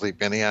lot of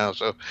sleep anyhow,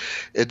 so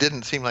it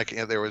didn't seem like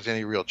there was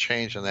any real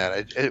change in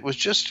that. It was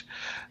just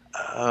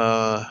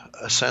a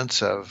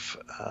sense of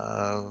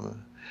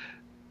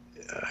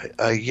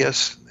I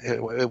guess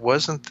it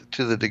wasn't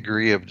to the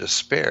degree of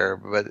despair,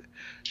 but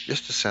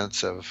just a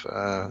sense of,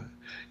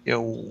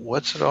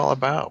 what's it all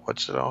about?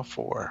 What's it all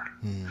for?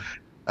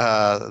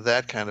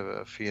 That kind of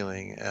a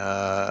feeling.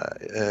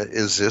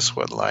 Is this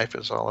what life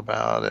is all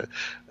about?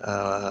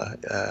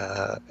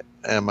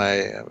 Am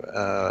I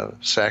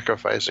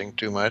sacrificing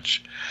too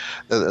much?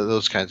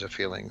 Those kinds of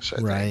feelings,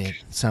 I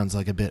think. Sounds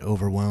like a bit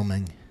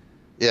overwhelming.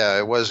 Yeah,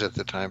 it was at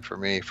the time for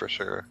me, for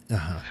sure.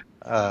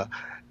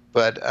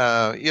 But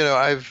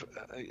I've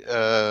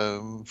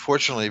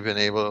fortunately been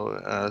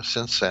able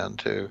since then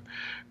to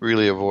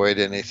really avoid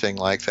anything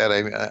like that.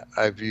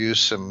 I've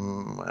used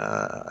some.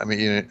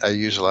 I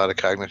use a lot of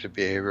cognitive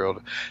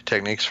behavioral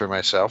techniques for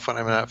myself when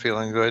I'm not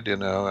feeling good.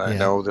 I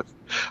know that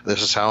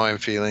this is how I'm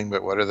feeling,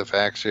 but what are the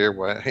facts here?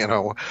 That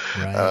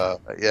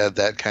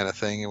kind of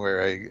thing,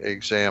 where I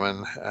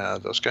examine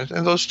those kinds,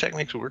 and those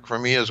techniques work for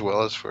me as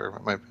well as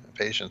for my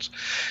patients.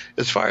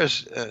 As far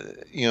as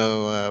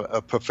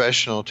a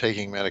professional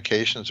taking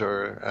medications,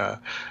 or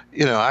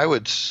I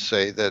would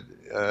say that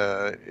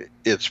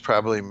it's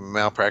probably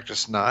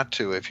malpractice not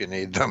to if you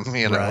need them.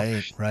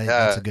 Right.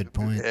 That's a good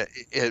point.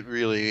 It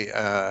really,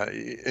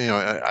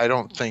 I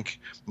don't think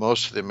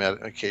most of the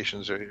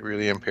medications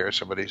really impair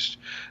somebody's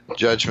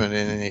judgment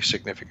in any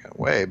significant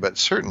way. But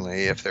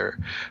certainly, if they're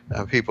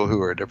people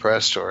who are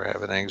depressed or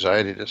have an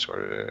anxiety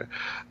disorder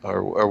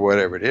or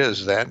whatever it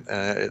is, that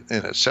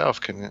in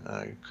itself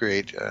can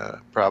create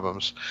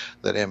problems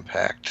that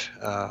impact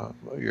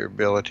your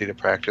ability to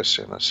practice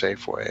in a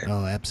safe way.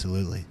 Oh,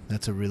 absolutely.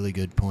 That's a really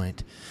good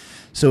point.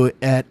 So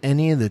at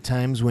any of the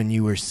times when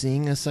you were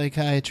seeing a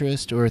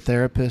psychiatrist or a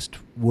therapist,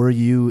 were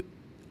you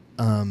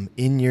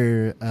in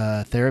your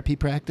therapy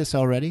practice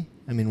already?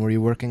 Were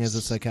you working as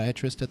a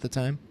psychiatrist at the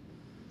time?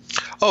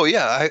 Oh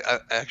yeah, I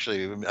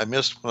actually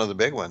missed one of the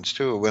big ones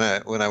too. When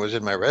I was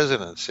in my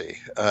residency,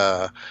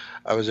 I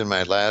was in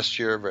my last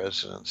year of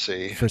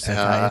residency for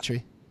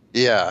psychiatry.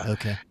 Yeah.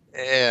 Okay.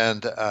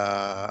 And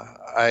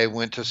I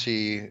went to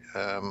see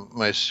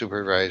my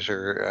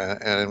supervisor,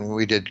 and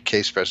we did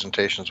case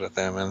presentations with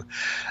them,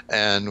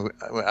 and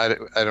I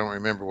don't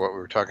remember what we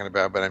were talking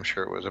about, but I'm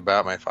sure it was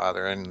about my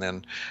father. And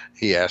then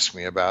he asked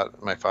me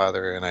about my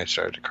father, and I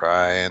started to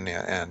cry,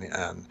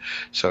 and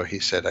so he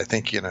said, I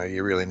think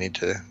you really need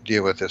to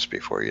deal with this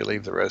before you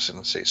leave the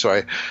residency. So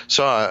I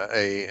saw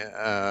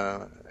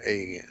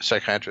a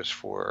psychiatrist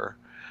for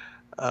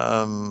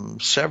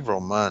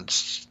several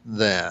months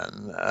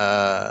then,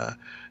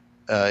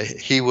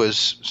 he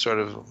was sort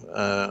of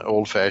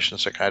old-fashioned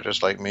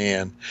psychiatrist like me,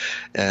 and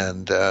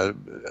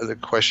the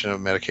question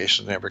of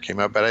medication never came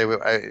up. But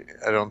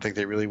I don't think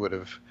they really would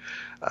have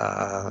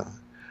uh,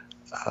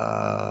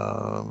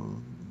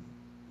 um,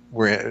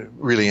 were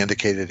really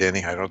indicated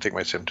anyhow. I don't think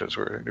my symptoms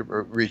were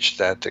reached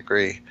that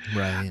degree.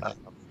 Right.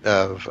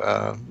 Of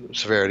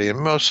severity, and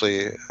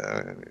mostly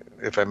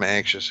if I'm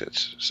anxious,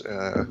 it's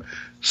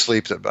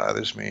sleep that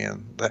bothers me,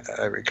 and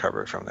I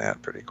recover from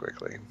that pretty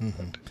quickly.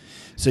 Mm-hmm.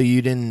 So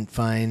you didn't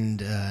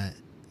find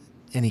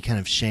any kind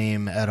of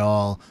shame at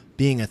all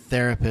being a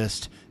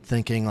therapist,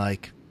 thinking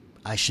like,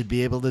 I should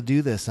be able to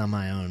do this on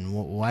my own.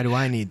 Why do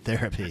I need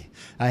therapy?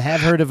 I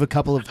have heard of a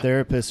couple of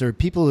therapists, or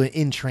people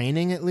in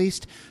training at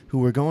least, who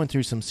were going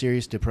through some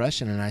serious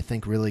depression, and I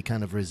think really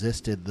kind of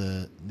resisted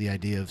the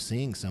idea of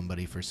seeing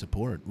somebody for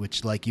support,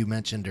 which, like you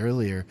mentioned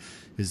earlier,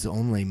 is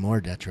only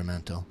more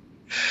detrimental.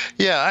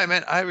 Yeah, I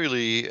mean, I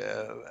really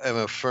am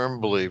a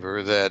firm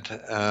believer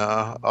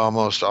that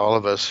almost all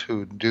of us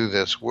who do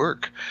this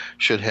work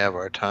should have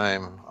our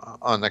time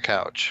on the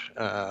couch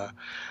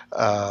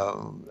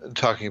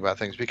talking about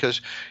things, because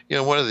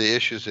one of the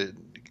issues that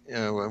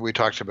we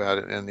talked about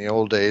it in the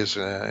old days,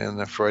 in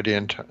the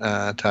Freudian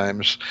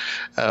times,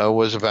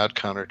 was about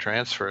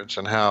countertransference,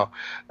 and how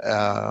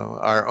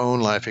our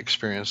own life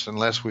experience,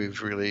 unless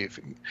we've really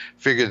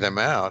figured them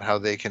out, how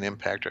they can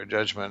impact our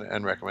judgment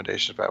and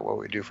recommendations about what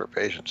we do for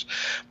patients.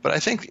 But I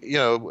think,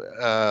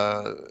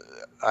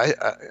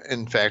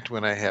 in fact,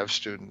 when I have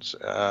students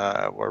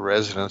or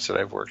residents that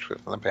I've worked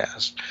with in the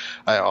past,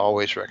 I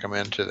always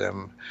recommend to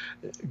them,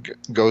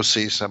 go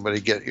see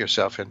somebody, get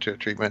yourself into a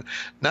treatment,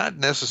 not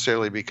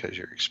necessarily because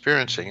you're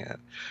experiencing it,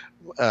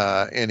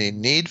 any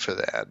need for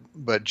that,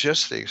 but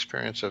just the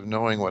experience of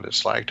knowing what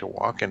it's like to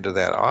walk into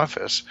that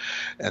office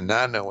and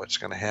not know what's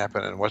going to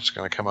happen and what's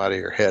going to come out of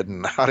your head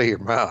and out of your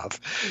mouth.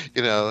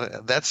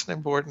 That's an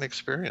important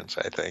experience,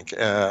 I think.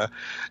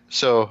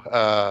 So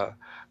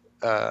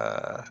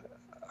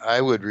I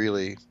would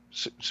really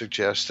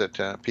suggest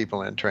that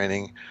people in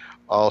training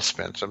all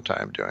spend some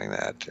time doing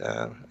that,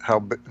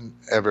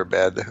 however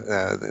bad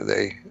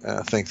they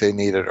think they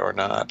need it or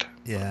not.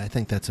 Yeah, I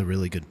think that's a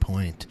really good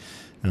point.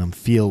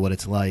 Feel what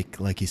it's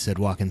like you said,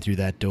 walking through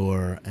that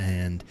door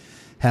and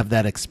have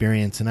that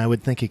experience. And I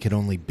would think it could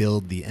only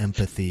build the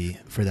empathy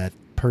for that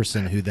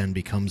person who then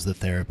becomes the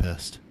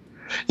therapist.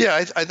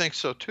 Yeah, I think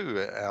so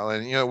too,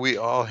 Alan. We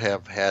all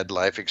have had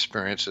life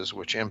experiences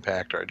which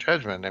impact our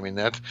judgment. I mean,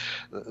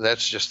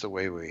 that's just the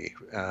way we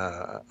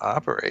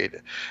operate,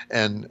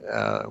 and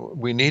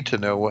we need to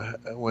know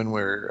when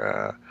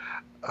we're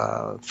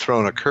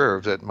thrown a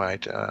curve that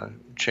might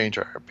change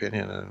our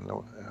opinion and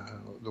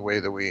the way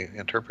that we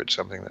interpret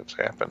something that's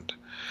happened.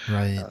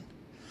 Right.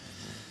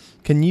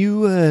 Can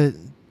you?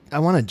 I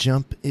want to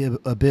jump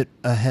a bit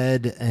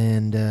ahead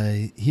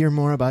and hear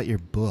more about your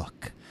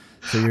book.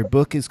 So your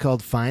book is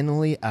called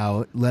Finally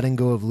Out, Letting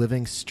Go of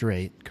Living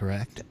Straight,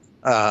 correct?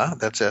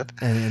 That's it.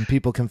 And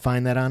people can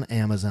find that on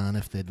Amazon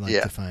if they'd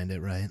like to find it,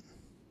 right?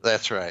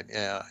 That's right.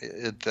 Yeah,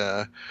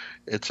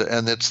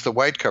 it's the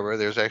white cover.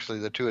 There's actually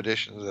the two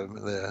editions.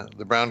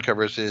 The brown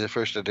cover is the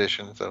first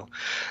edition. So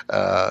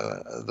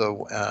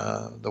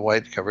the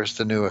white cover is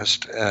the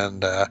newest.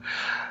 And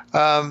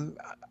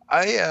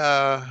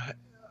I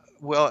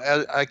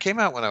came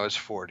out when I was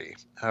 40.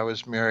 I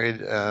was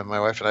married. My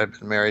wife and I had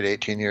been married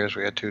 18 years.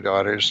 We had two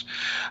daughters.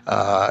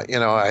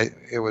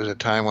 It was a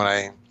time when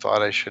I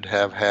thought I should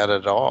have had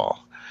it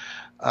all.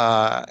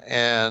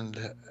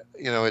 And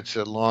it's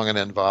a long and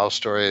involved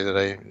story that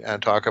I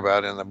talk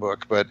about in the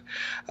book. But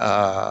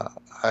I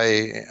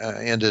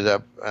ended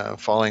up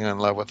falling in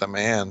love with a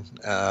man,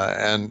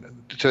 and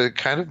to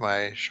kind of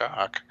my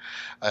shock,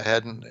 I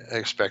hadn't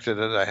expected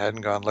it. I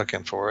hadn't gone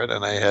looking for it,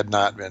 and I had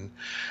not been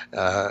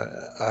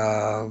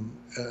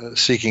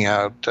seeking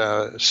out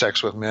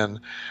sex with men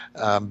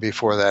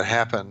before that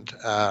happened.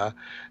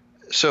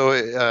 So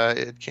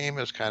it came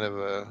as kind of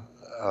a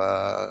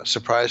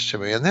surprise to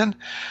me. And then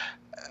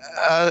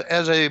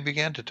as I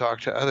began to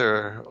talk to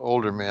other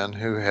older men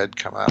who had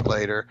come out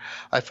later,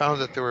 I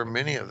found that there were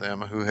many of them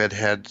who had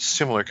had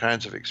similar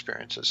kinds of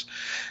experiences.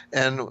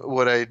 And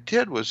what I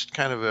did was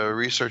kind of a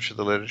research of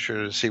the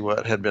literature to see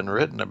what had been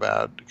written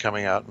about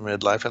coming out in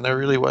midlife, and there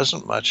really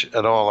wasn't much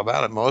at all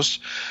about it.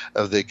 Most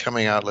of the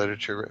coming out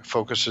literature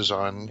focuses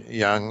on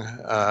young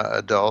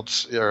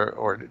adults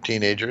or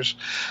teenagers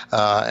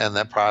and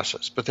that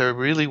process, but there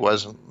really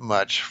wasn't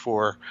much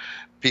for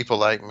people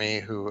like me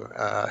who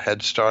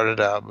had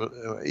started out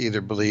either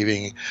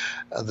believing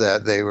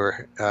that they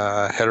were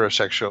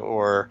heterosexual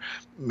or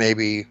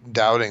maybe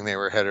doubting they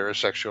were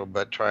heterosexual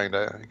but trying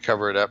to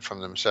cover it up from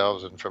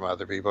themselves and from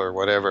other people or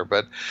whatever.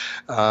 But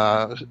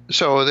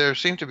so there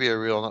seemed to be a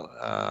real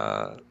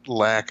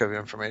lack of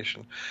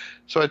information.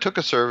 So I took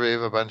a survey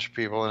of a bunch of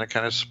people, and it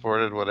kind of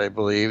supported what I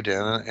believed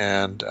in,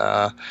 and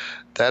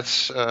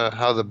that's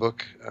how the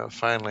book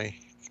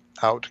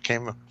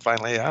came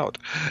finally out.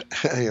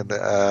 And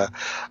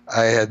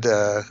I had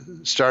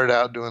started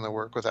out doing the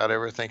work without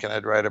ever thinking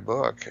I'd write a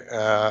book,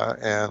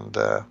 and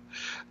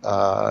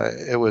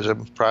It was a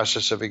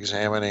process of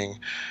examining,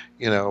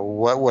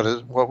 what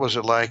was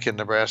it like in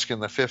Nebraska in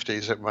the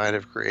 50s that might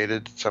have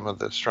created some of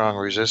the strong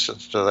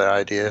resistance to the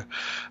idea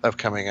of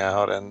coming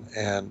out,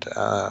 and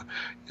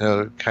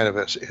kind of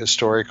a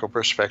historical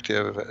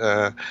perspective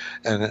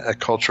and a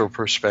cultural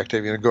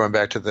perspective. Going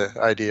back to the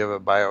idea of a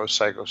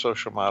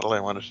biopsychosocial model, I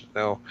wanted to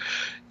know,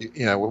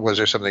 was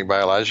there something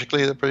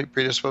biologically that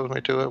predisposed me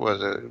to it?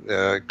 Was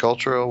it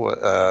cultural?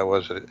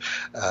 Was it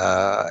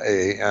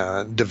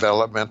a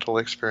developmental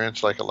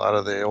experience, like a lot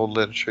of the old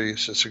literature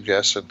used to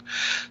suggest? And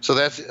so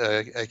that's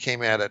I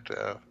came at it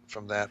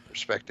from that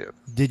perspective.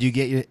 Did you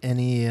get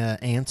any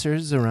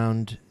answers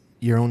around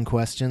your own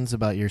questions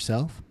about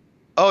yourself?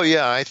 Oh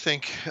yeah, I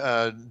think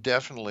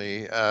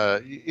definitely.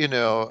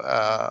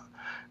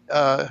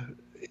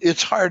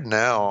 It's hard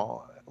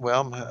now.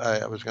 Well,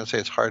 I was going to say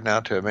it's hard now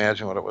to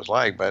imagine what it was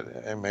like,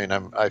 but I mean,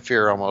 I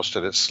fear almost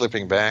that it's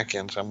slipping back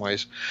in some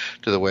ways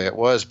to the way it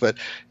was. But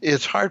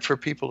it's hard for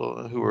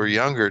people who are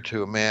younger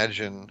to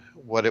imagine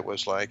what it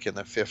was like in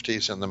the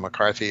 50s and the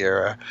McCarthy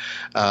era,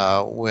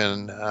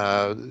 when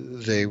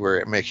they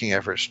were making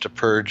efforts to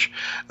purge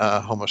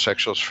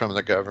homosexuals from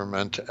the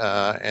government.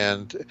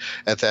 And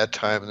at that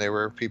time, there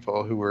were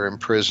people who were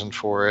imprisoned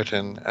for it.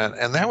 And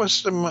that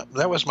was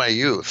my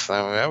youth.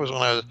 I mean, that was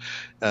when I was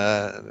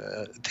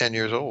 10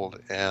 years old.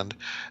 And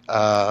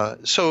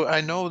so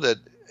I know that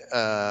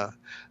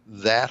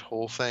that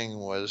whole thing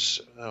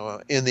was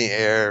in the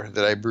air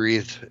that I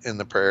breathed in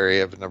the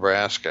prairie of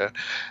Nebraska,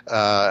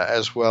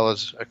 as well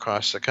as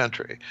across the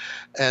country.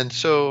 And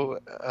so,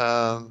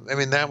 I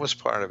mean, that was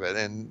part of it.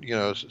 And,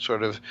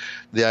 sort of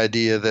the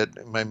idea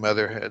that my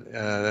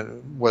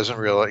mother wasn't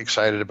real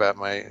excited about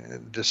my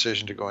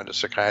decision to go into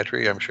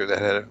psychiatry. I'm sure that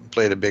had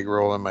played a big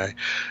role in my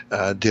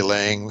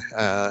delaying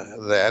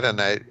that. And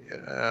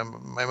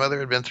my mother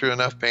had been through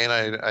enough pain.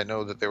 I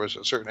know that there was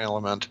a certain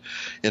element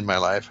in my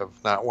life of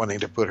not wanting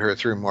to put her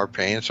through more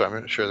pain. So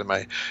I'm sure that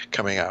my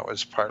coming out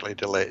was partly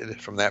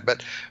delayed from that.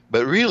 But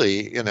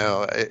really,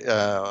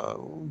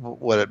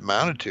 what it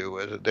amounted to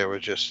was that there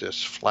was just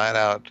this flat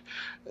out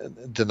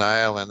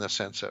denial, in the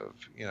sense of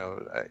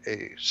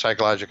a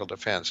psychological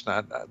defense,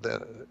 not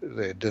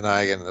the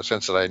denying in the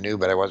sense that I knew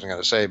but I wasn't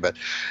going to say, but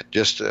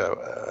just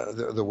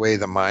the way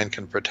the mind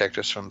can protect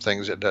us from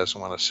things it doesn't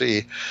want to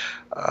see.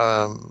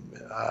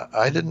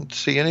 I didn't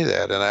see any of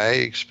that, and I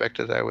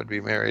expected I would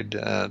be married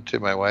to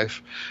my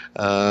wife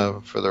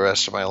for the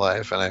rest of my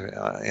life, and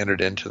I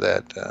entered into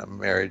that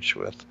marriage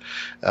with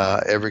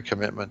every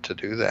commitment to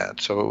do that.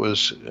 So it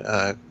was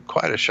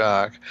quite a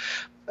shock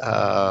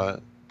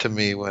to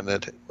me when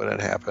it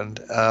happened.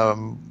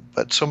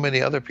 But so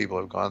many other people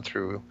have gone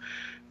through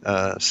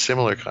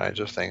similar kinds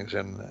of things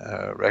and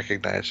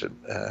recognized it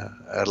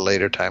at a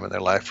later time in their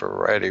life for a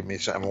variety of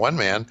reasons. I'm one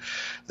man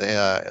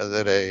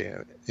that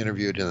I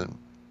interviewed in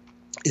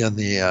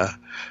the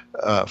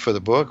for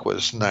the book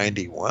was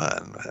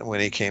 91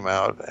 when he came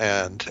out,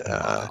 and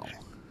Wow.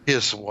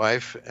 his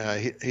wife,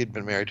 he'd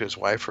been married to his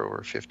wife for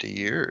over 50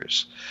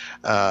 years.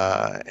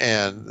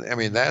 And I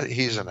mean, that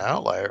he's an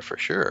outlier for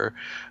sure,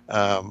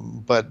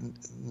 but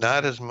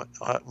not as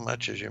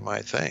much as you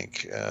might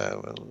think.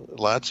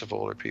 Lots of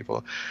older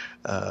people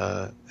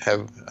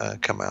have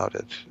come out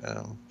at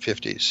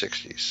 50s,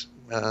 60s,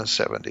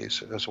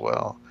 70s as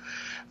well.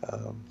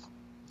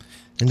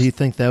 And do you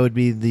think that would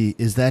be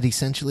is that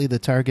essentially the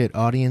target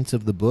audience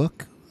of the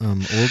book?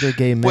 Older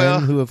gay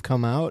men who have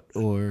come out,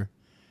 or?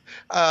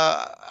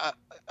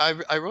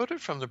 I wrote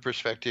it from the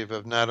perspective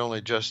of not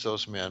only just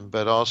those men,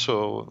 but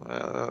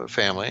also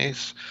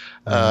families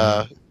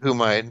who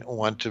might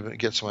want to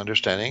get some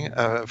understanding,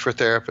 for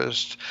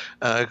therapists,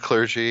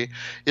 clergy.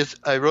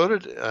 I wrote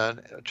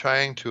it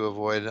trying to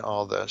avoid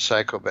all the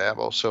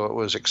psychobabble, so it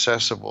was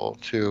accessible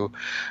to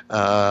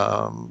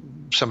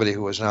somebody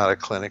who was not a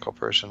clinical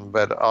person,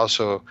 but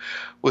also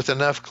with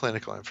enough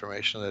clinical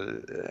information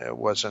that it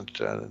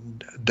wasn't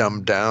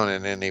dumbed down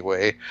in any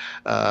way.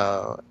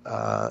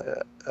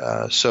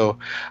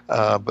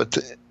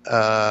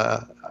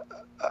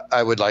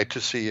 I would like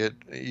to see it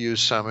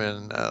used some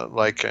in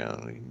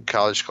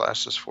college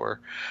classes for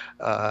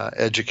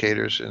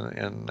educators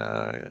and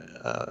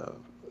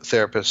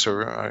therapists,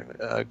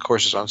 or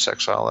courses on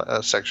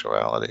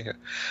sexuality,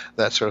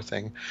 that sort of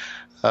thing.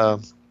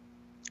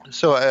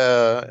 So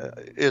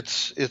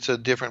it's a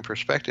different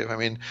perspective. I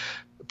mean,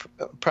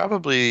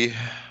 probably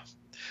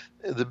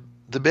the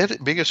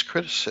biggest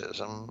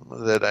criticism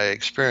that I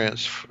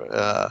experienced,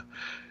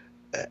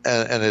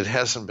 and it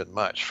hasn't been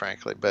much,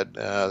 frankly, but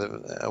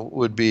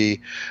would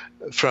be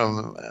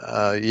from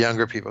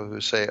younger people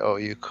who say, "Oh,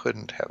 you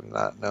couldn't have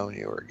not known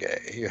you were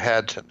gay. You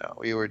had to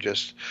know. You were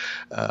just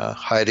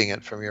hiding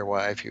it from your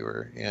wife. You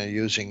were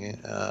using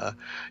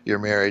your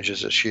marriage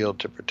as a shield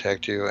to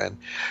protect you." And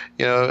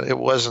it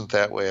wasn't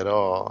that way at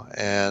all.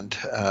 And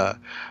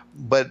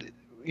but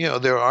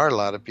there are a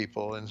lot of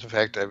people. In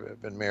fact,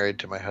 I've been married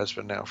to my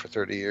husband now for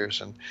 30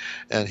 years,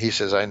 and he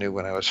says I knew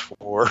when I was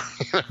 4.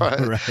 Right,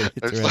 right.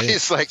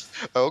 It's like,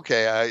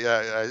 okay,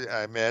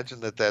 I imagine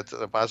that's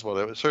possible.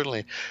 It was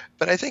certainly,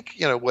 but I think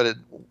what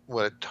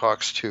it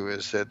talks to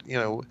is that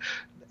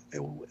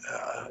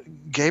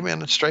gay men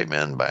and straight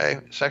men,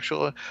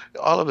 bisexual,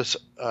 all of us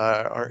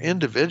are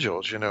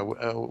individuals.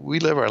 We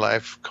live our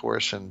life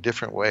course in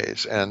different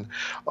ways, and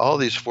all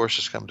these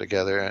forces come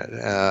together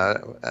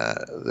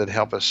that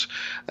help us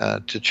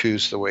to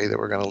choose the way that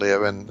we're going to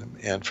live.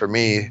 And for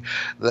me,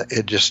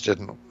 it just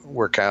didn't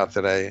work out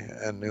that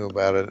I knew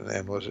about it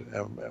and was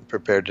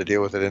prepared to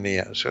deal with it any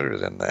sooner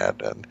than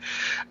that. And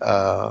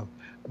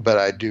but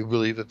I do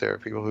believe that there are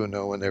people who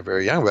know when they're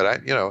very young.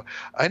 But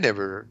I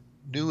never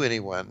knew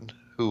anyone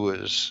who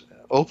was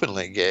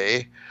openly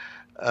gay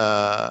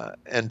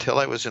until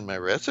I was in my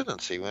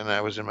residency when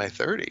I was in my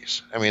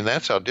 30s. I mean,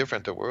 that's how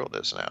different the world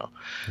is now.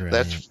 Right.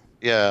 That's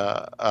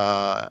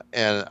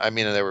and I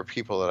mean, there were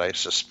people that I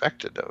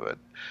suspected of it,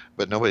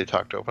 but nobody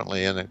talked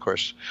openly. And of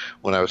course,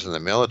 when I was in the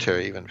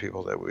military, even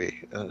people that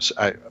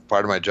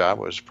part of my job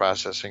was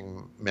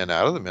processing men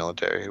out of the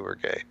military who were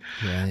gay.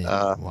 Right.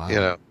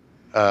 Wow.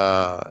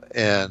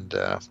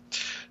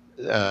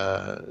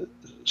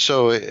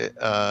 So it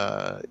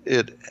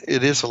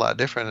is a lot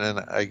different, and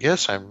I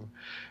guess I'm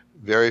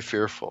very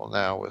fearful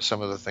now with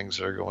some of the things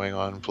that are going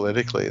on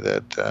politically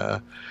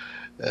that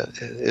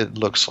it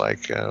looks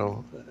like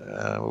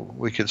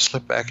we could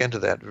slip back into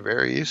that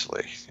very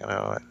easily.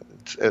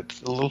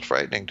 It's a little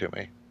frightening to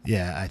me.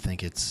 Yeah, I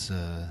think it's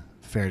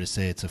fair to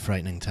say it's a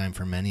frightening time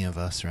for many of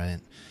us, right?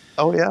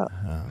 Oh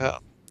yeah,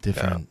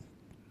 different,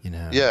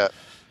 yeah,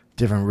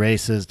 different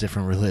races,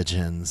 different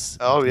religions.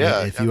 Oh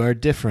yeah, if you are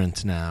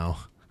different now.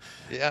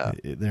 Yeah,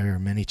 there are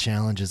many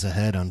challenges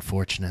ahead,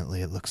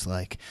 unfortunately, it looks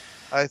like.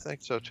 I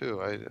think so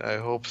too. I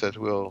hope that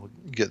we'll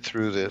get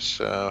through this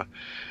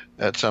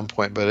at some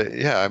point. But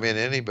I mean,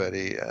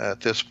 anybody at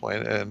this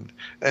point, and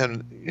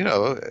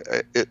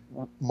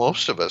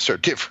most of us are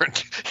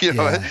different.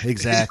 Yeah,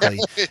 exactly,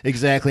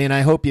 exactly. And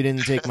I hope you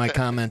didn't take my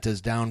comment as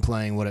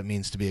downplaying what it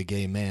means to be a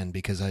gay man,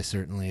 because I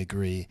certainly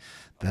agree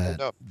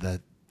that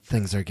that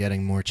things are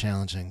getting more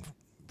challenging.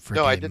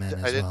 No, I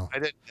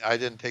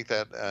didn't take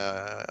that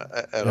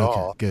at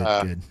all.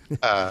 Good.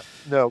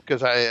 No,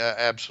 because I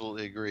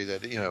absolutely agree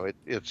that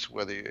it's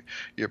whether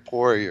you're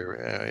poor, you're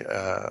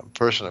a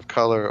person of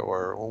color,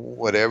 or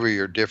whatever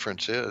your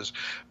difference is.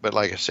 But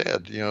like I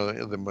said,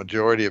 the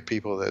majority of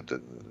people that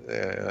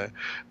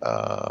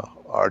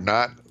are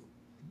not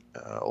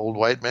old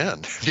white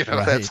men.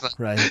 Right, that's not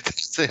right.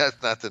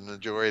 That's not the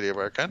majority of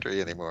our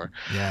country anymore.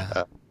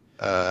 Yeah.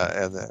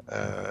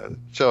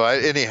 So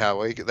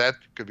anyhow, that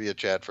could be a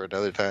chat for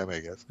another time, I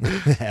guess.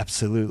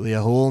 Absolutely,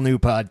 a whole new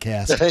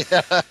podcast.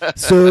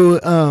 So,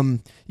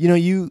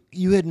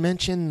 you had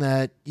mentioned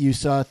that you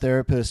saw a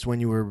therapist when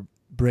you were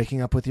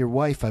breaking up with your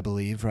wife, I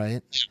believe,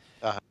 right?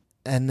 Uh-huh.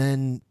 And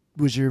then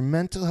was your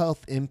mental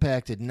health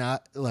impacted?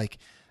 Not like,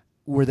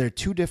 were there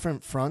two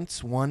different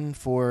fronts? One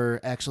for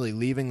actually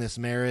leaving this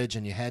marriage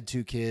and you had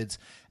 2 kids,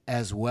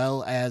 as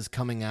well as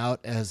coming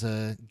out as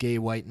a gay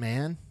white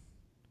man?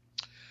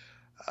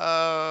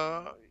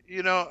 I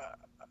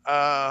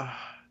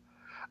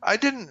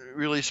didn't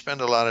really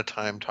spend a lot of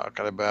time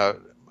talking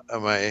about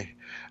my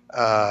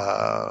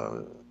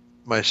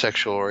my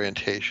sexual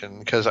orientation,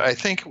 because I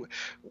think,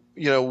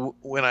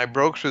 when I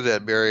broke through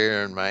that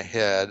barrier in my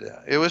head,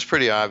 it was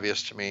pretty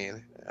obvious to me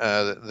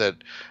that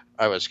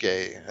I was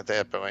gay at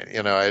that point.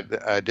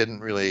 I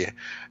didn't really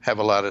have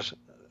a lot of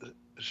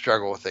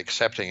struggle with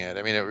accepting it.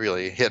 I mean, it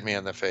really hit me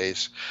in the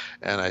face,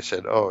 and I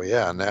said, "Oh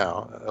yeah,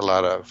 now a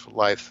lot of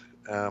life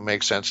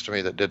makes sense to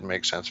me that didn't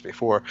make sense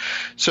before."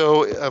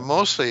 So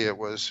mostly it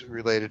was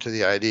related to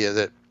the idea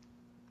that,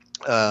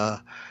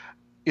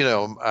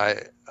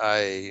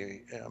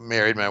 I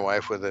married my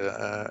wife with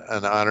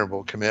an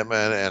honorable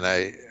commitment, and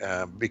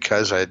I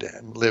because I'd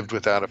lived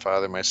without a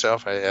father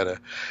myself, I had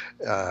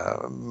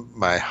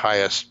my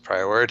highest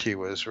priority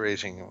was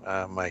raising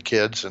my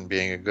kids and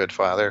being a good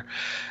father,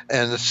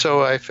 and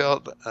so I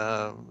felt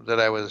that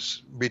I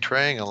was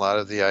betraying a lot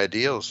of the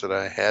ideals that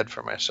I had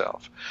for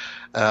myself.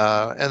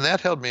 And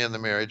that held me in the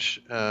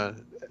marriage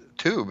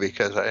too,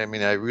 because I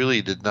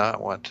really did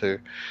not want to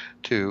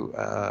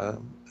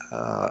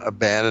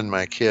abandon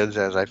my kids,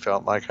 as I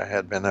felt like I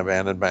had been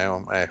abandoned by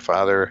my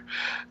father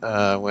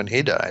when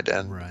he died,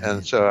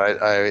 and so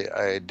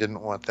I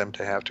didn't want them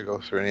to have to go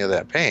through any of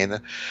that pain.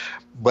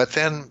 But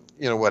then,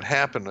 what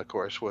happened, of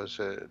course,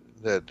 was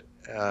that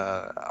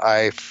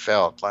I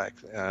felt like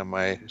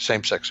my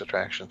same-sex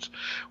attractions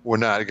were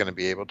not going to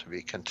be able to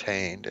be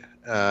contained,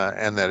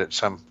 and that at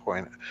some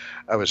point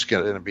I was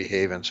going to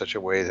behave in such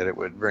a way that it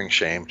would bring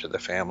shame to the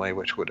family,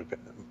 which would have been,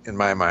 in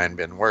my mind,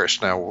 been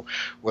worse. Now,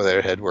 whether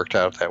it had worked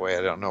out that way,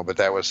 I don't know, but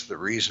that was the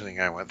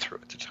reasoning I went through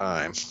at the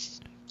time.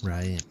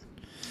 Right.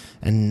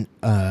 And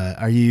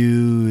are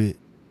you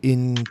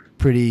in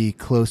pretty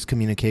close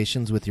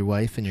communications with your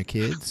wife and your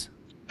kids?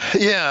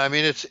 Yeah, I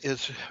mean,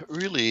 it's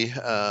really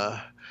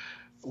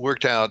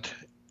worked out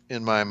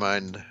in my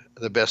mind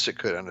the best it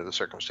could under the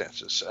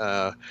circumstances.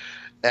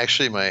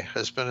 Actually, my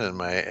husband and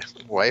my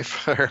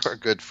wife are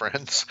good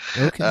friends.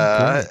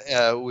 Okay,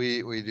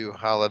 great. We do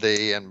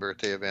holiday and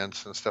birthday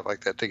events and stuff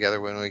like that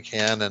together when we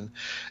can,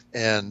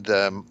 and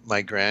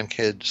my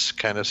grandkids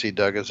kind of see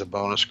Doug as a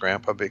bonus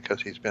grandpa because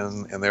he's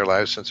been in their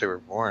lives since they were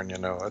born.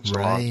 It's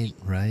Right,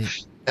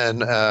 right.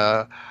 and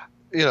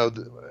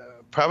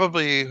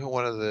probably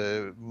one of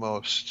the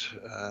most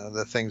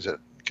the things that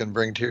can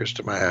bring tears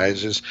to my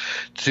eyes is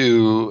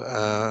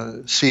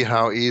to see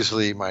how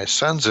easily my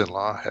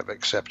sons-in-law have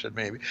accepted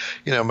me.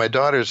 My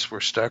daughters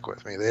were stuck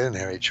with me; they didn't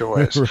have any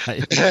choice.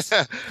 Right.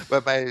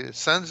 But my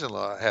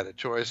sons-in-law had a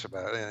choice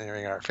about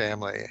entering our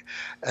family,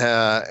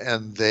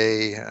 and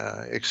they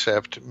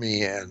accept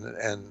me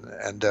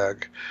and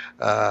Doug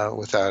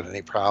without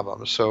any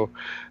problems. So.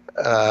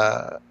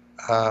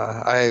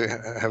 I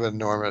have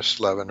enormous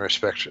love and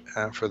respect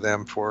for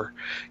them for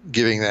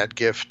giving that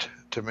gift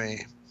to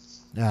me.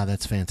 Ah,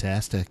 that's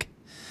fantastic.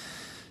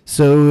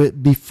 So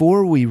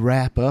before we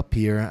wrap up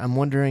here, I'm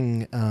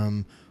wondering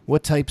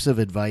what types of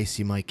advice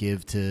you might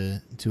give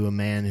to a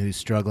man who's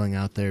struggling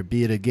out there,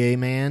 be it a gay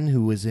man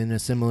who was in a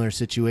similar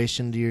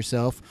situation to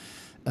yourself,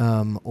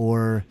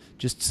 or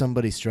just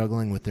somebody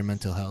struggling with their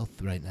mental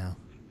health right now.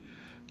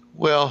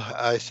 Well,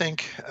 I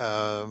think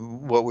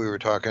what we were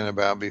talking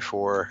about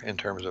before in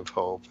terms of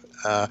hope,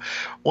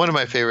 one of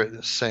my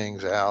favorite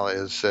sayings, Al,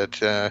 is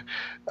that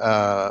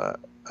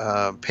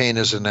pain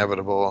is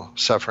inevitable,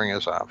 suffering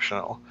is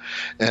optional.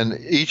 And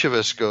each of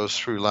us goes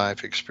through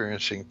life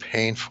experiencing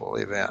painful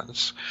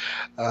events.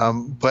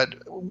 But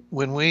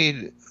when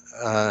we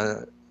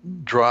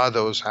draw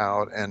those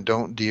out and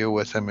don't deal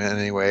with them in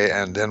any way,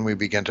 and then we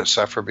begin to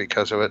suffer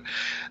because of it,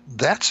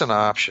 that's an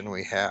option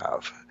we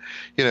have.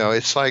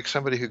 It's like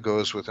somebody who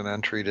goes with an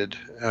untreated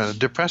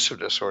depressive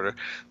disorder.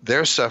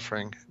 They're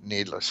suffering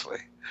needlessly.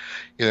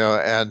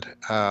 And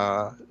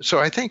so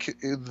I think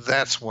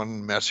that's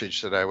one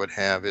message that I would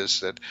have is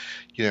that,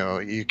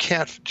 you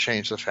can't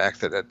change the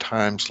fact that at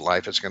times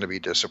life is going to be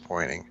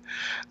disappointing.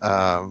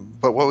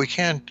 But what we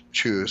can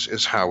choose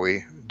is how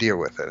we deal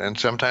with it. And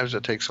sometimes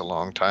it takes a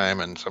long time,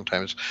 and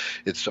sometimes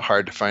it's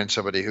hard to find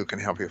somebody who can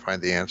help you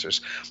find the answers.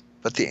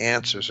 But the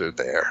answers are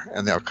there,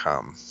 and they'll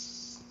come.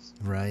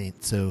 Right.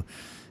 So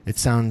it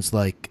sounds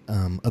like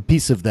a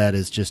piece of that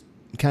is just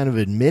kind of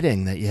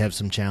admitting that you have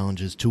some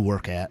challenges to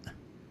work at.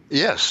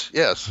 Yes.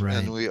 Right.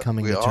 And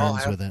coming to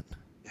terms with it.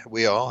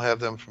 We all have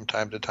them from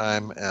time to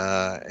time,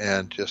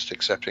 and just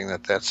accepting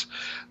that that's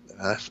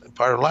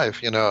part of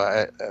life. When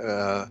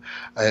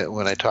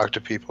I talk to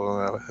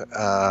people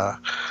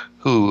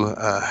who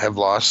have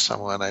lost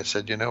someone, I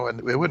said, it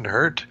wouldn't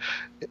hurt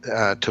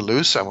to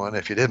lose someone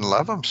if you didn't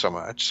love them so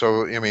much.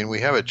 So,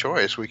 we have a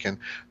choice. We can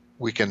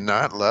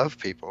not love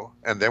people,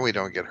 and then we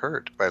don't get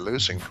hurt by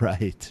losing them.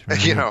 Right.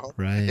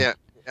 Right. Yeah,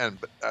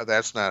 but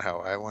that's not how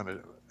I want to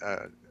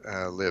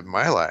live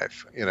my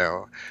life.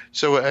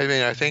 So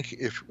I think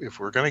if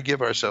we're going to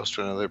give ourselves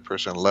to another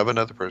person, love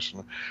another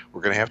person,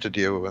 we're going to have to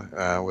deal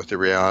with the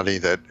reality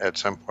that at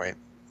some point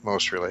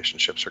most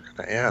relationships are going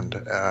to end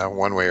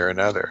one way or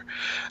another,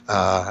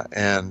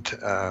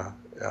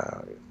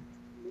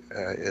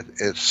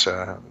 it's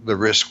the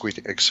risk we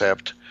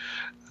accept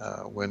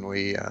when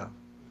we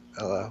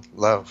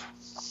love.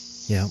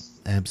 Yeah,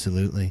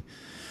 absolutely.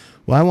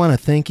 Well, I want to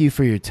thank you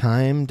for your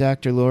time,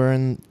 Dr.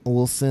 Loren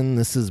Olson.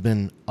 This has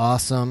been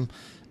awesome.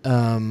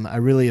 I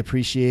really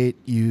appreciate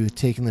you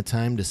taking the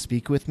time to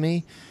speak with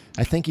me.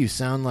 I think you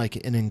sound like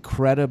an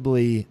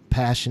incredibly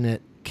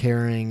passionate,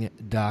 caring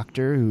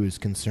doctor who is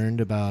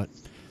concerned about,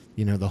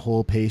 the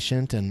whole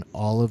patient and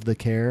all of the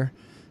care.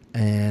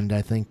 And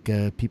I think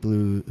people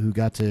who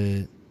got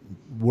to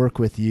work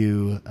with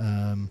you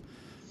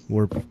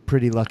were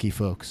pretty lucky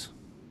folks.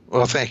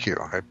 Well, thank you.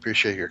 I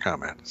appreciate your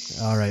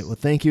comments. All right. Well,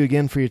 thank you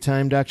again for your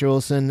time, Dr.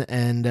 Olson,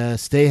 and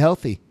stay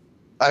healthy.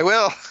 I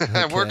will. Okay.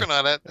 I'm working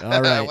on it.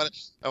 All right.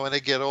 I want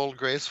to get old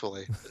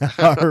gracefully.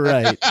 All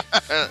right.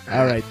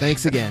 All right.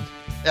 Thanks again.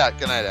 Yeah.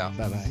 Good night, Al.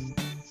 Bye-bye.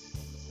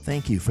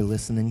 Thank you for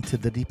listening to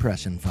the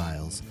Depression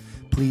Files.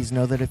 Please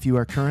know that if you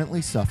are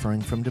currently suffering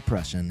from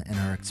depression and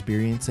are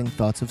experiencing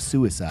thoughts of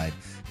suicide,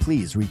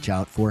 please reach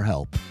out for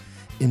help.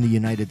 In the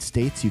United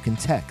States, you can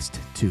text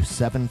to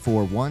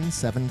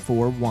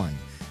 741-741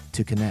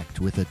 to connect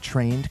with a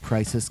trained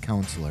crisis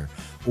counselor,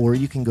 or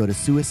you can go to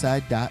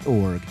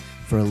suicide.org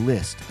for a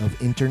list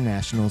of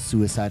international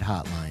suicide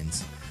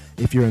hotlines.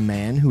 If you're a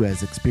man who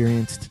has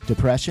experienced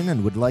depression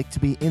and would like to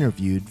be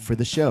interviewed for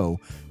the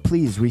show,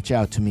 please reach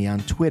out to me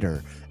on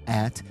Twitter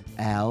at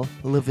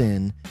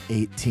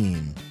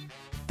AlLevin18.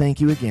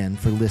 Thank you again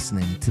for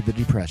listening to the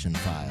Depression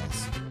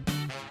Files.